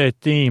fit that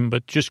theme,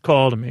 but just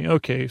call to me.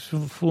 Okay, so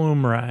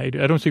flume ride.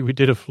 I don't think we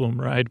did a flume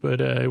ride,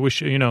 but I wish,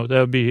 that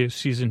would be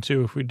season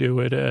 2 if we do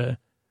it.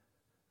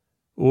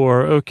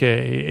 Or,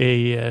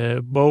 okay,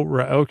 a boat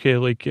ride.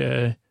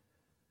 Okay,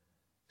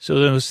 so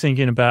then I was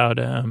thinking about,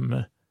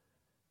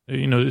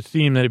 the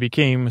theme that it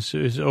became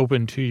is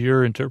open to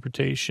your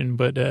interpretation,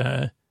 but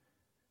I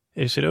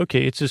said,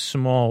 okay, it's a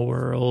small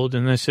world.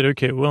 And I said,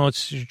 okay, well,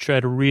 let's try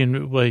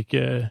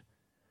to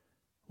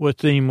what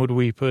theme would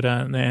we put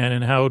on that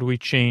and how would we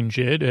change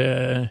it?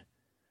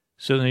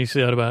 So then he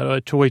said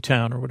about Toy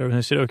Town or whatever. And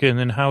I said, okay, and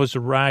then how has the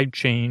ride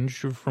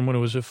changed from when it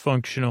was a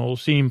functional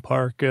theme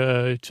park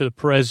to the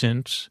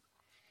present?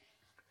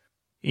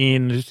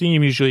 And the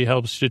theme usually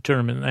helps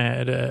determine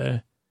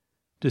that.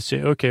 To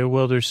say, okay,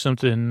 well, there's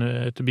something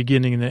at the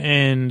beginning and the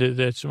end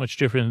that's much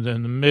different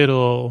than the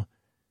middle,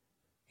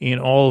 and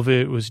all of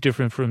it was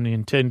different from the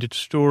intended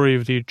story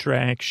of the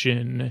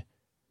attraction.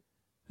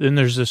 Then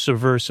there's a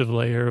subversive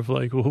layer of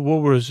what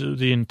was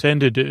the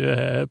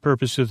intended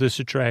purpose of this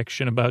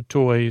attraction about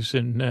toys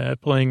and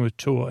playing with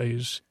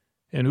toys,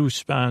 and who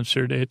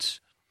sponsored it.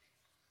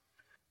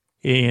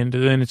 And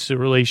then it's the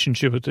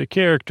relationship with the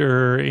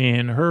character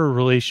and her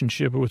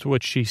relationship with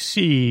what she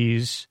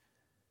sees,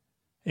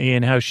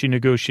 and how she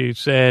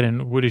negotiates that,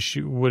 and what is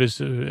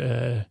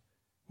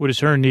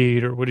her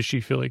need, or what does she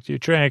feel like the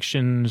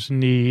attraction's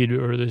need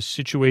or the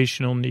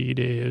situational need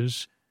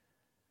is.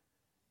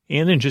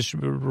 And then just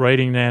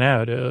writing that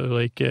out,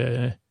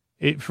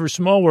 for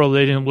Small World,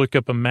 they didn't look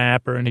up a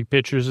map or any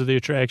pictures of the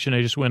attraction.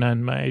 I just went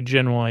on my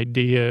general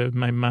idea,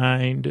 my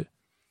mind,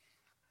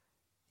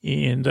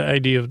 and the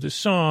idea of the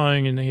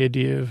song and the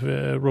idea of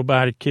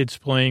robotic kids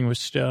playing with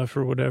stuff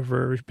or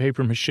whatever,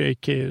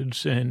 papier-mâché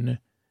kids, and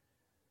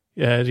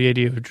the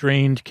idea of a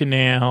drained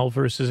canal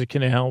versus a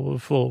canal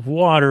full of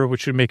water,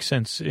 which would make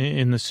sense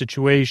in the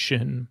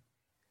situation.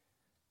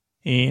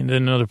 And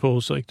then another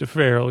post like the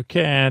feral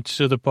cats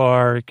of the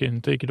park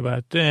and thinking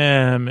about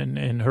them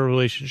and her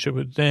relationship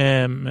with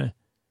them. And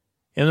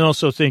then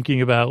also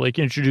thinking about like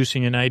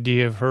introducing an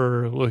idea of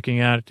her looking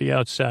out at the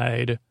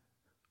outside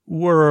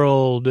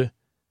world.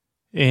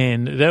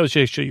 And that was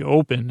actually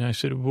open. I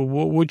said, well,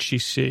 what would she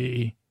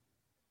see?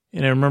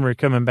 And I remember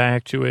coming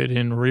back to it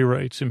in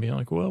rewrites and being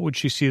like, well, would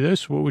she see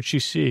this? What would she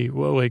see?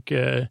 Well,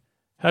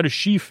 how does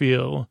she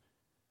feel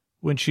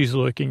when she's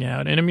looking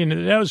out? And I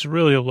mean, that was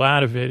really a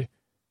lot of it.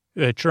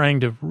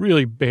 Trying to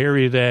really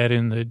bury that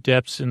in the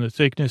depths and the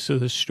thickness of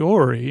the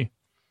story.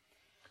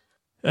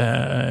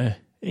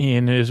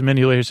 In as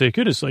many layers as I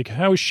could. It's like,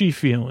 how is she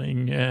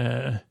feeling?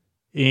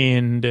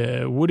 And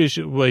what is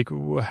it like?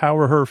 How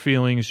are her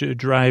feelings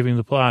driving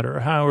the plot?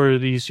 Or how are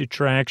these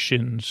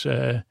attractions?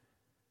 She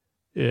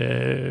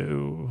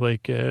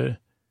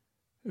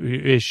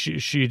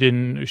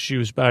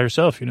was by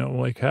herself,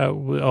 like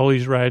how all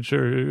these rides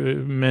are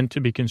meant to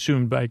be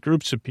consumed by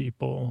groups of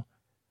people.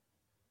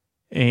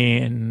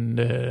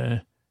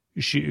 And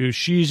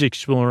she's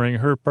exploring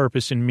her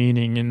purpose and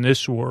meaning in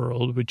this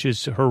world, which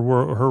is her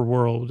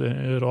world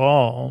at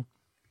all,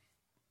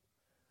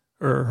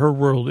 or her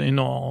world in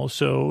all.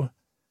 So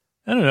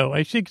I don't know.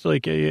 I think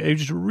like it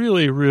was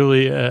really,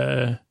 really,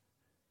 it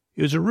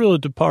was a real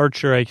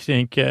departure. I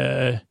think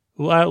a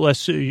lot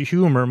less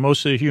humor.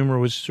 Most of the humor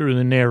was through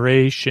the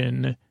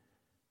narration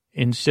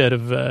instead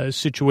of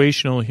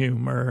situational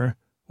humor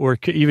or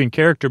even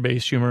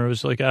character-based humor. It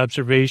was like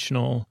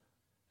observational.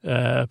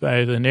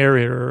 By the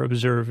narrator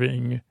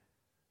observing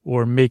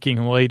or making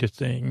light of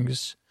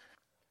things.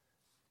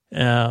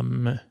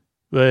 And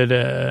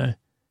then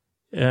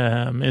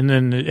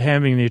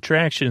having the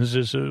attractions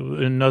is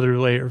another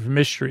layer of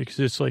mystery because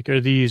it's like, are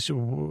these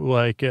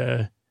like,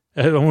 I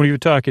won't even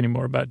talk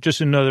anymore about it,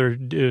 just another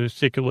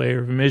thicker layer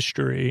of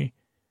mystery.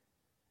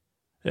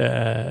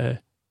 So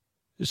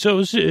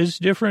it's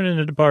different in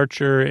a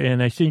departure.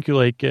 And I think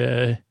like,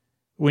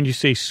 when you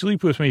say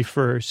sleep with me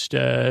first,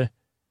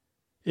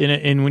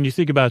 and when you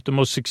think about the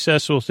most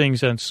successful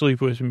things on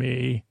Sleep With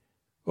Me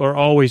are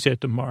always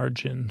at the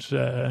margins.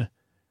 And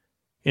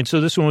so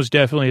this one was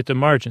definitely at the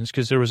margins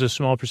because there was a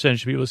small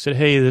percentage of people that said,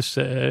 hey, this,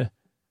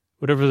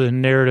 whatever the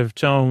narrative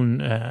tone,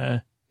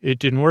 it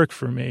didn't work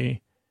for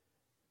me.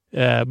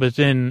 But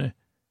then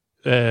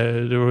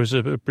there was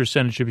a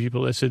percentage of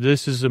people that said,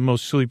 this is the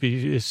most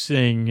sleepiest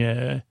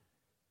thing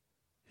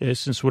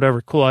since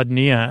whatever, Claude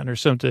Neon or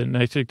something.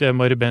 I think that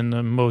might have been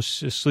the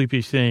most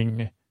sleepy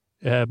thing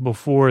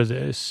before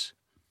this.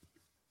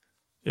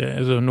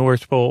 The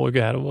North Pole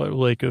got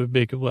like a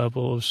big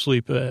level of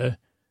sleep. So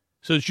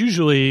it's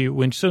usually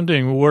when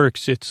something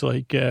works, it's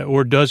like,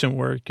 or doesn't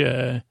work,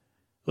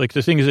 like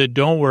the things that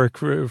don't work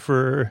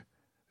for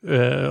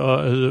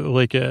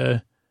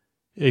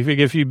if you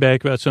get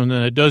feedback about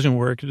something that doesn't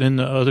work, then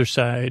the other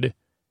side,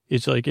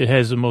 it's like it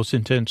has the most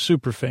intense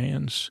super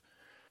fans.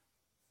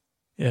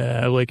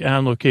 Like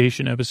on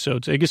location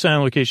episodes. I guess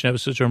on location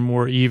episodes are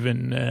more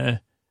even, I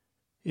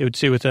would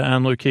say with the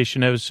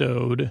on-location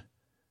episode,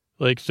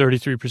 like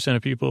 33%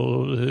 of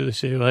people they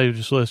say, well, I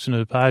just listen to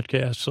the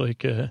podcast. Like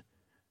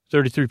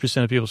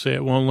 33% of people say I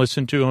won't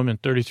listen to them,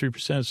 and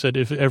 33% said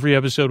if every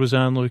episode was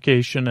on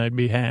location, I'd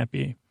be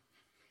happy.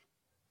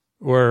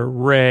 Or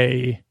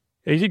Ray,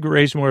 I think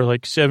Ray's more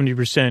like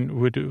 70%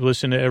 would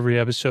listen to every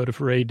episode if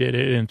Ray did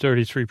it, and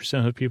 33%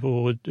 of the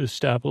people would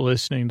stop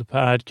listening to the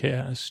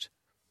podcast.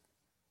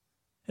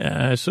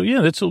 So,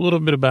 yeah, that's a little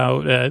bit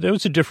about, that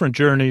was a different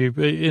journey,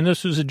 and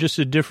this was just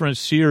a different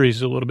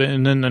series a little bit,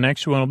 and then the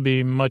next one will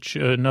be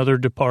another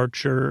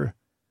departure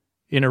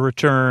in a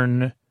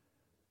return.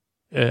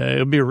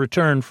 It'll be a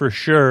return for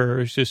sure.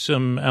 It's just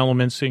some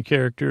elements and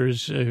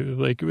characters,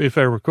 like if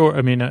I record,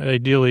 I mean,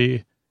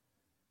 ideally,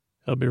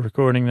 I'll be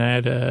recording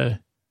that,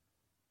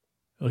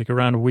 like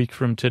around a week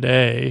from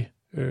today,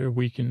 or a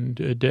week and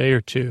a day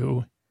or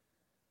two.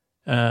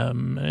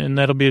 And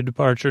that'll be a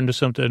departure into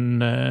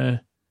something,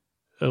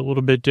 a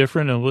little bit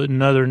different,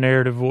 another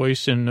narrative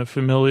voice and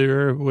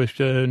familiar with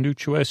New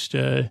Twist.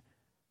 But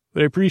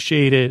I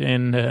appreciate it.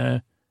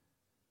 And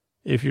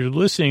if you're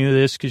listening to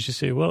this, because you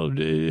say, well,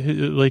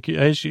 like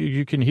as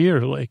you can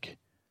hear, like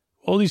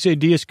all these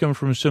ideas come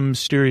from some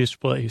mysterious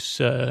place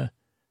that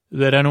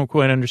I don't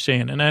quite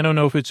understand. And I don't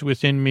know if it's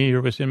within me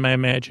or within my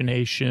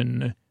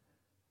imagination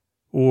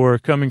or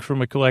coming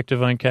from a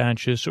collective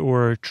unconscious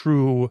or a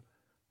true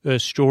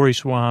story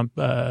swamp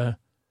that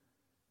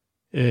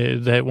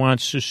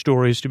wants the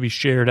stories to be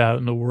shared out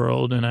in the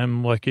world. And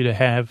I'm lucky to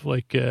have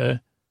like an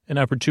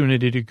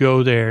opportunity to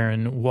go there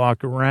and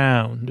walk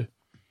around.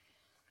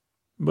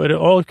 But it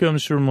all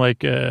comes from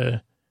like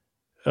a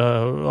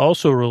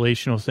also a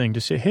relational thing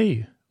to say,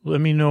 hey,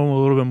 let me know a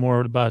little bit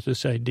more about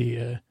this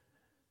idea.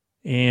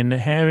 And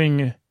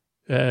having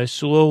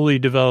slowly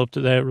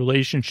developed that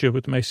relationship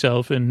with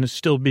myself and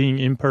still being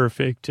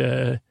imperfect,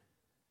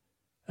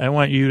 I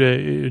want you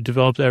to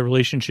develop that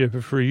relationship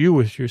for you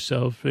with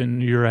yourself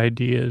and your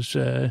ideas.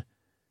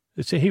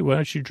 Let's say, hey, why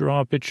don't you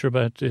draw a picture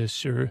about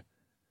this? Or,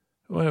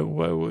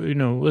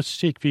 let's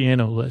take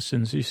piano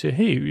lessons. You say,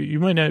 hey, you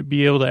might not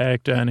be able to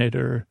act on it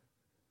or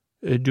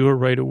do it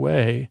right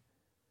away.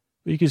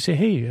 But you can say,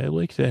 hey, I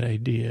like that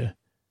idea.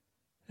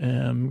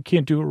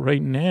 Can't do it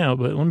right now,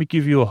 but let me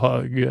give you a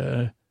hug.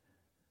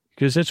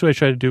 Because that's what I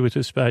try to do with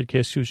this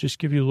podcast, too, is just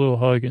give you a little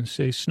hug and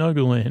say,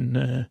 snuggle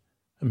in.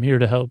 I'm here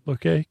to help,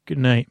 okay? Good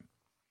night.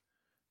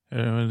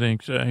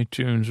 Thanks,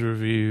 iTunes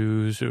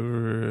reviews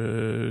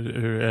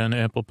or on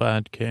Apple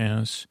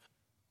Podcasts.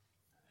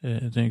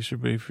 Thanks,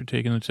 everybody, for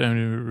taking the time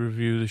to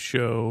review the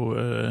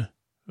show.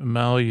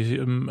 Amalia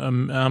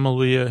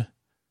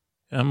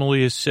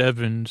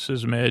 7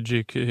 says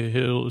magic,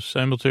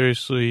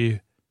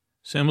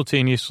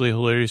 simultaneously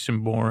hilarious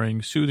and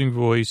boring, soothing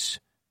voice,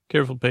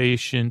 careful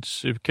pacing,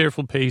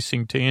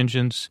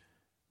 tangents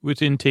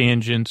within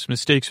tangents,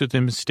 mistakes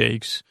within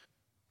mistakes.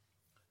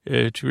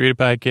 To create a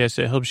podcast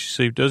that helps you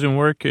sleep doesn't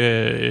work.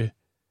 You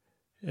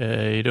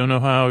don't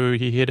know how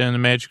he hit on the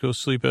magical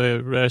sleep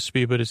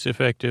recipe, but it's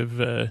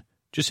effective.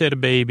 Just had a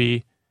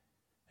baby,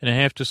 and I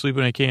have to sleep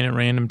when I can at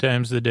random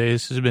times of the day.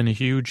 This has been a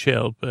huge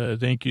help.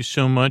 Thank you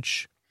so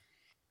much.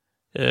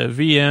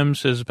 VM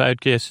says the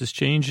podcast has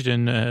changed,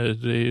 and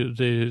they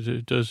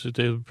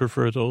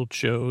prefer the old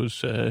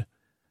shows,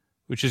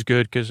 which is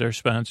good because our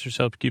sponsors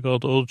help keep all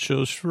the old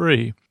shows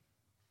free.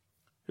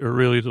 Or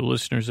really the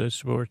listeners that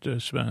support the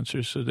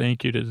sponsors, so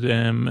thank you to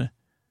them.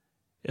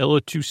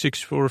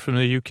 Ella264 from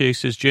the UK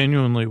says,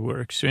 genuinely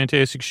works.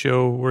 Fantastic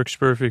show, works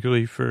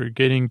perfectly for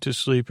getting to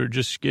sleep or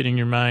just getting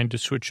your mind to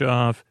switch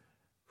off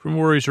from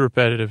worries or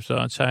repetitive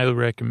thoughts. Highly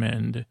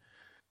recommend.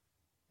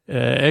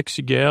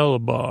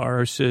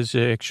 Excalibur says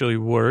it actually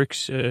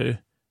works.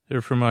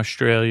 They're from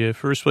Australia.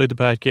 First played the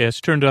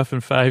podcast, turned off in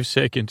 5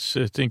 seconds,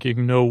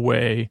 thinking no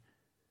way.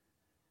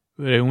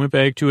 But I went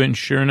back to it, and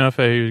sure enough,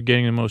 I was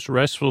getting the most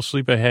restful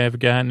sleep I have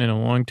gotten in a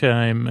long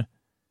time.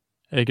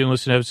 I can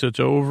listen to episodes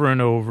over and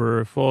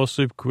over, fall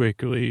asleep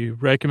quickly.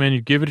 Recommend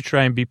you give it a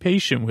try and be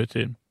patient with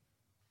it.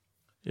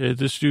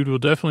 This dude will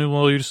definitely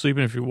lull you to sleep,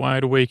 and if you're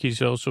wide awake,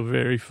 he's also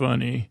very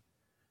funny.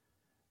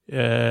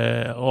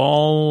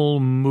 All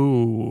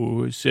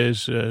Moo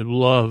says,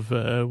 love.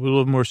 We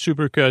love more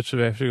supercuts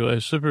of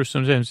Afterglass Slipper.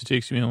 Sometimes it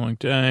takes me a long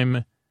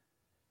time,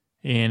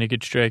 and I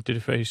get distracted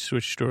if I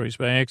switch stories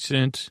by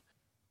accident.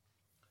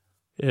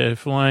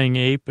 Flying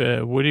Ape,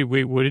 what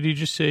did he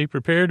just say?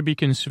 Prepare to be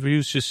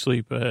confused to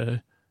sleep.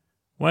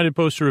 Why did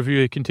post a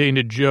review that contained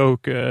a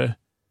joke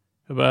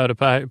about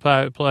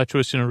a plot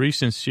twist in a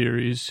recent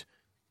series?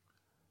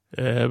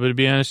 But to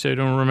be honest, I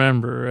don't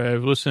remember.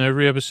 I've listened to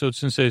every episode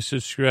since I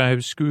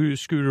subscribed.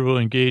 Scooter will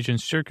engage in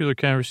circular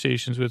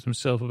conversations with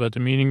himself about the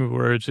meaning of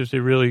words if they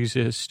really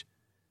exist.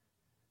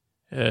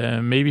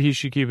 Maybe he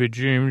should keep a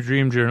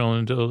dream journal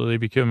until they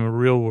become a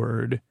real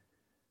word.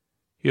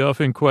 He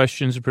often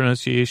questions the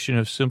pronunciation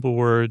of simple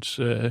words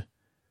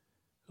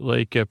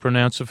like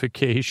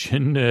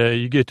pronouncification.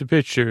 You get the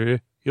picture.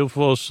 You'll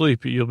fall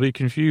asleep. You'll be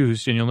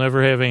confused, and you'll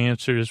never have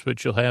answers,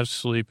 but you'll have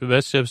sleep. The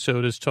best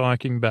episode is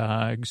Talking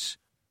Bogs,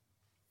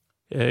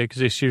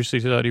 because I seriously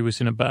thought he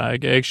was in a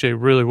bog. Actually, I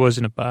really was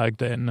in a bog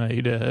that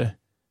night. I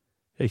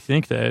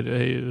think that,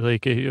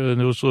 in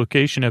those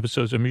location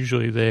episodes, I'm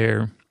usually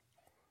there.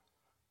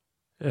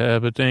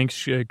 But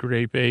thanks,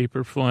 Grape Ape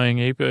or Flying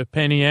Ape.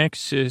 Penny X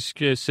says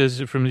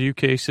from the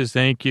UK, says,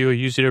 thank you. I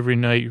use it every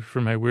night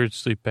for my weird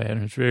sleep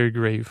patterns. Very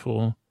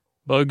grateful.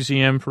 Bugsy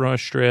M for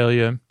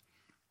Australia.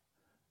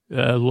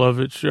 Love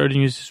it. Starting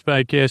to use this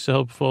podcast to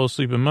help fall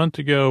asleep a month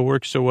ago.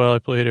 Works so well. I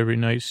play it every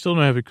night. Still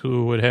don't have a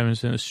clue what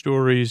happens in the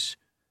stories.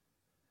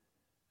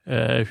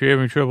 If you're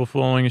having trouble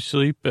falling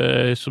asleep,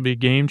 this will be a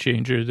game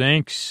changer.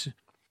 Thanks.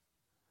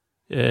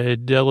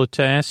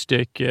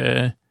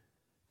 Delatastic.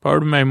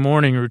 Part of my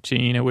morning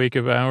routine, I wake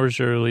up hours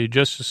early,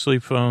 adjust the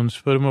sleep phones,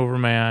 put them over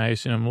my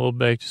eyes, and I'm lulled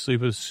back to sleep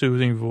with a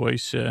soothing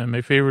voice.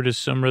 My favorite is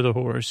Summer the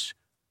Horse.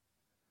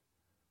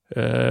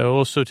 I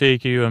also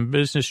take you on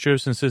business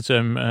trips, and since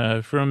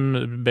I'm from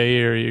the Bay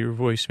Area, your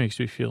voice makes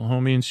me feel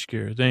homey and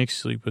secure. Thanks,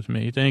 Sleep With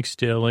Me. Thanks,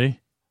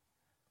 Dilly.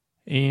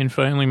 And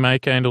finally, My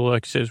Kind of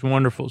Luck says,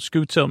 wonderful.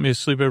 Scoots help me to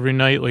sleep every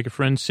night like a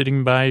friend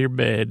sitting by your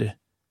bed,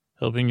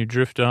 helping you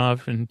drift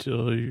off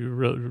until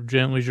you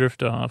gently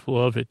drift off.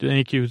 Love it.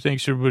 Thank you.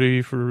 Thanks,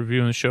 everybody, for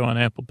reviewing the show on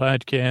Apple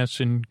Podcasts,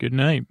 and good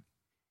night.